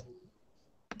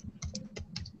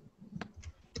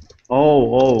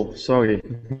 Oh, sorry.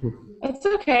 It's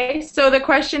okay. So the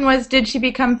question was, did she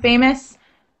become famous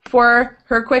for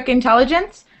her quick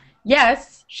intelligence?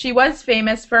 Yes, she was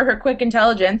famous for her quick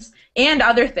intelligence and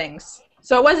other things.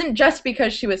 So it wasn't just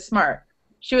because she was smart.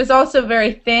 She was also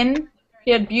very thin.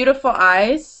 She had beautiful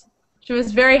eyes. She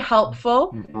was very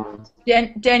helpful.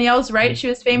 Danielle's right. She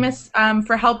was famous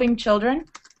for helping children.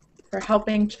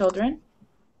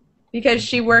 Because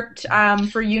she worked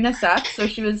for UNICEF, so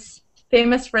she was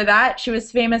famous for that. She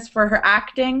was famous for her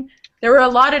acting. There were a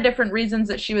lot of different reasons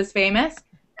that she was famous.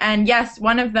 And yes,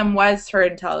 one of them was her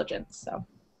intelligence.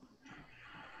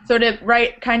 So to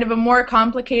write kind of a more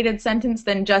complicated sentence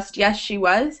than just yes, she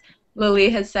was, Lily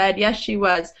has said yes, she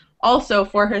was, also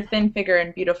for her thin figure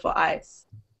and beautiful eyes.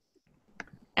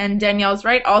 And Danielle's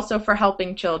right, also for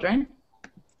helping children.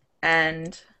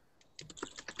 And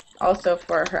also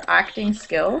for her acting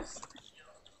skills.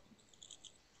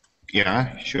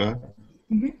 Yeah, sure.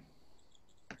 Mm-hmm.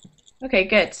 Okay,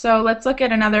 good. So let's look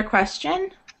at another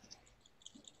question.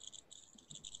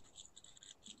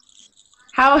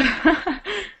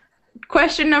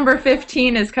 Question number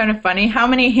 15 is kind of funny. How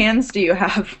many hands do you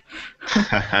have?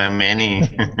 Many.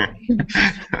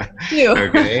 Two.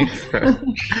 Okay.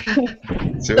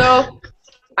 So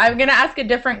I'm going to ask a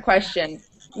different question.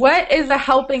 What is a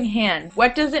helping hand?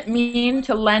 What does it mean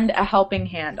to lend a helping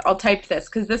hand? I'll type this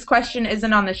because this question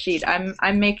isn't on the sheet.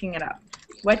 I'm making it up.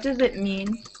 What does it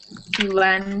mean to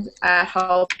lend a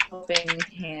helping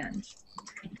hand?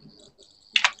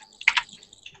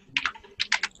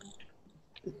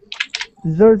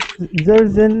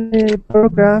 There's any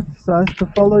paragraph so as to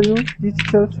follow you,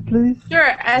 teachers, please?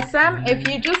 Sure, SM, if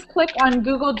you just click on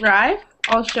Google Drive,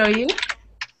 I'll show you.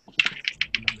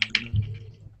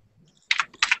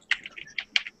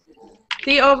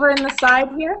 See over in the side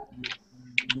here?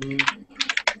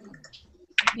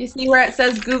 You see where it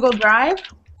says Google Drive?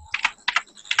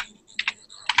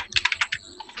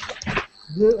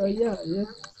 Yeah.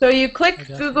 So you click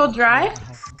Google Drive,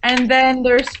 and then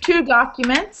there's two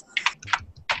documents.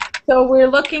 So we're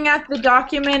looking at the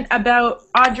document about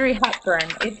Audrey Hepburn.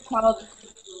 It's called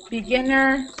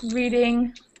Beginner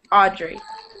Reading Audrey.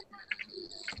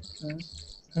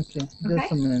 Okay,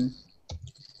 just a minute.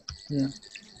 Yeah.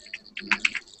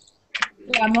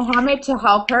 Yeah, Mohammed to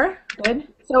help her. Good.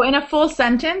 So in a full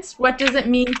sentence, what does it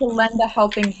mean to lend a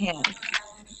helping hand?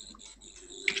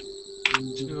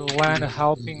 To lend a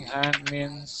helping hand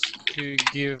means to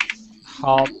give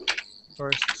help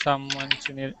for someone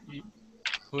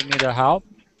who need a help.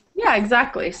 Yeah,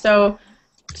 exactly. So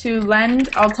to lend,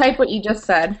 I'll type what you just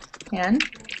said, hand.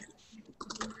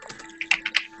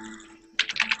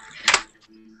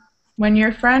 When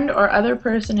your friend or other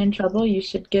person in trouble, you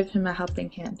should give him a helping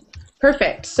hand.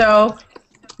 Perfect. So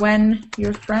when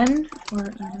your friend or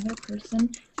another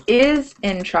person is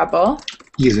in trouble,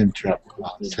 He's in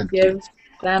trouble. you Thank give you.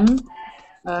 them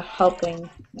a helping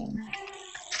hand.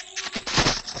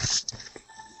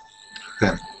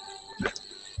 Then,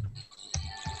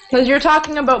 Because you're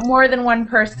talking about more than one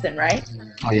person, right?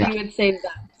 oh yeah, You would say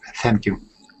that. thank you.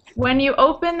 When you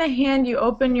open the hand, you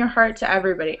open your heart to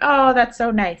everybody. Oh, that's so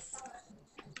nice.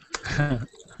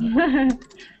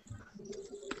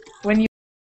 When you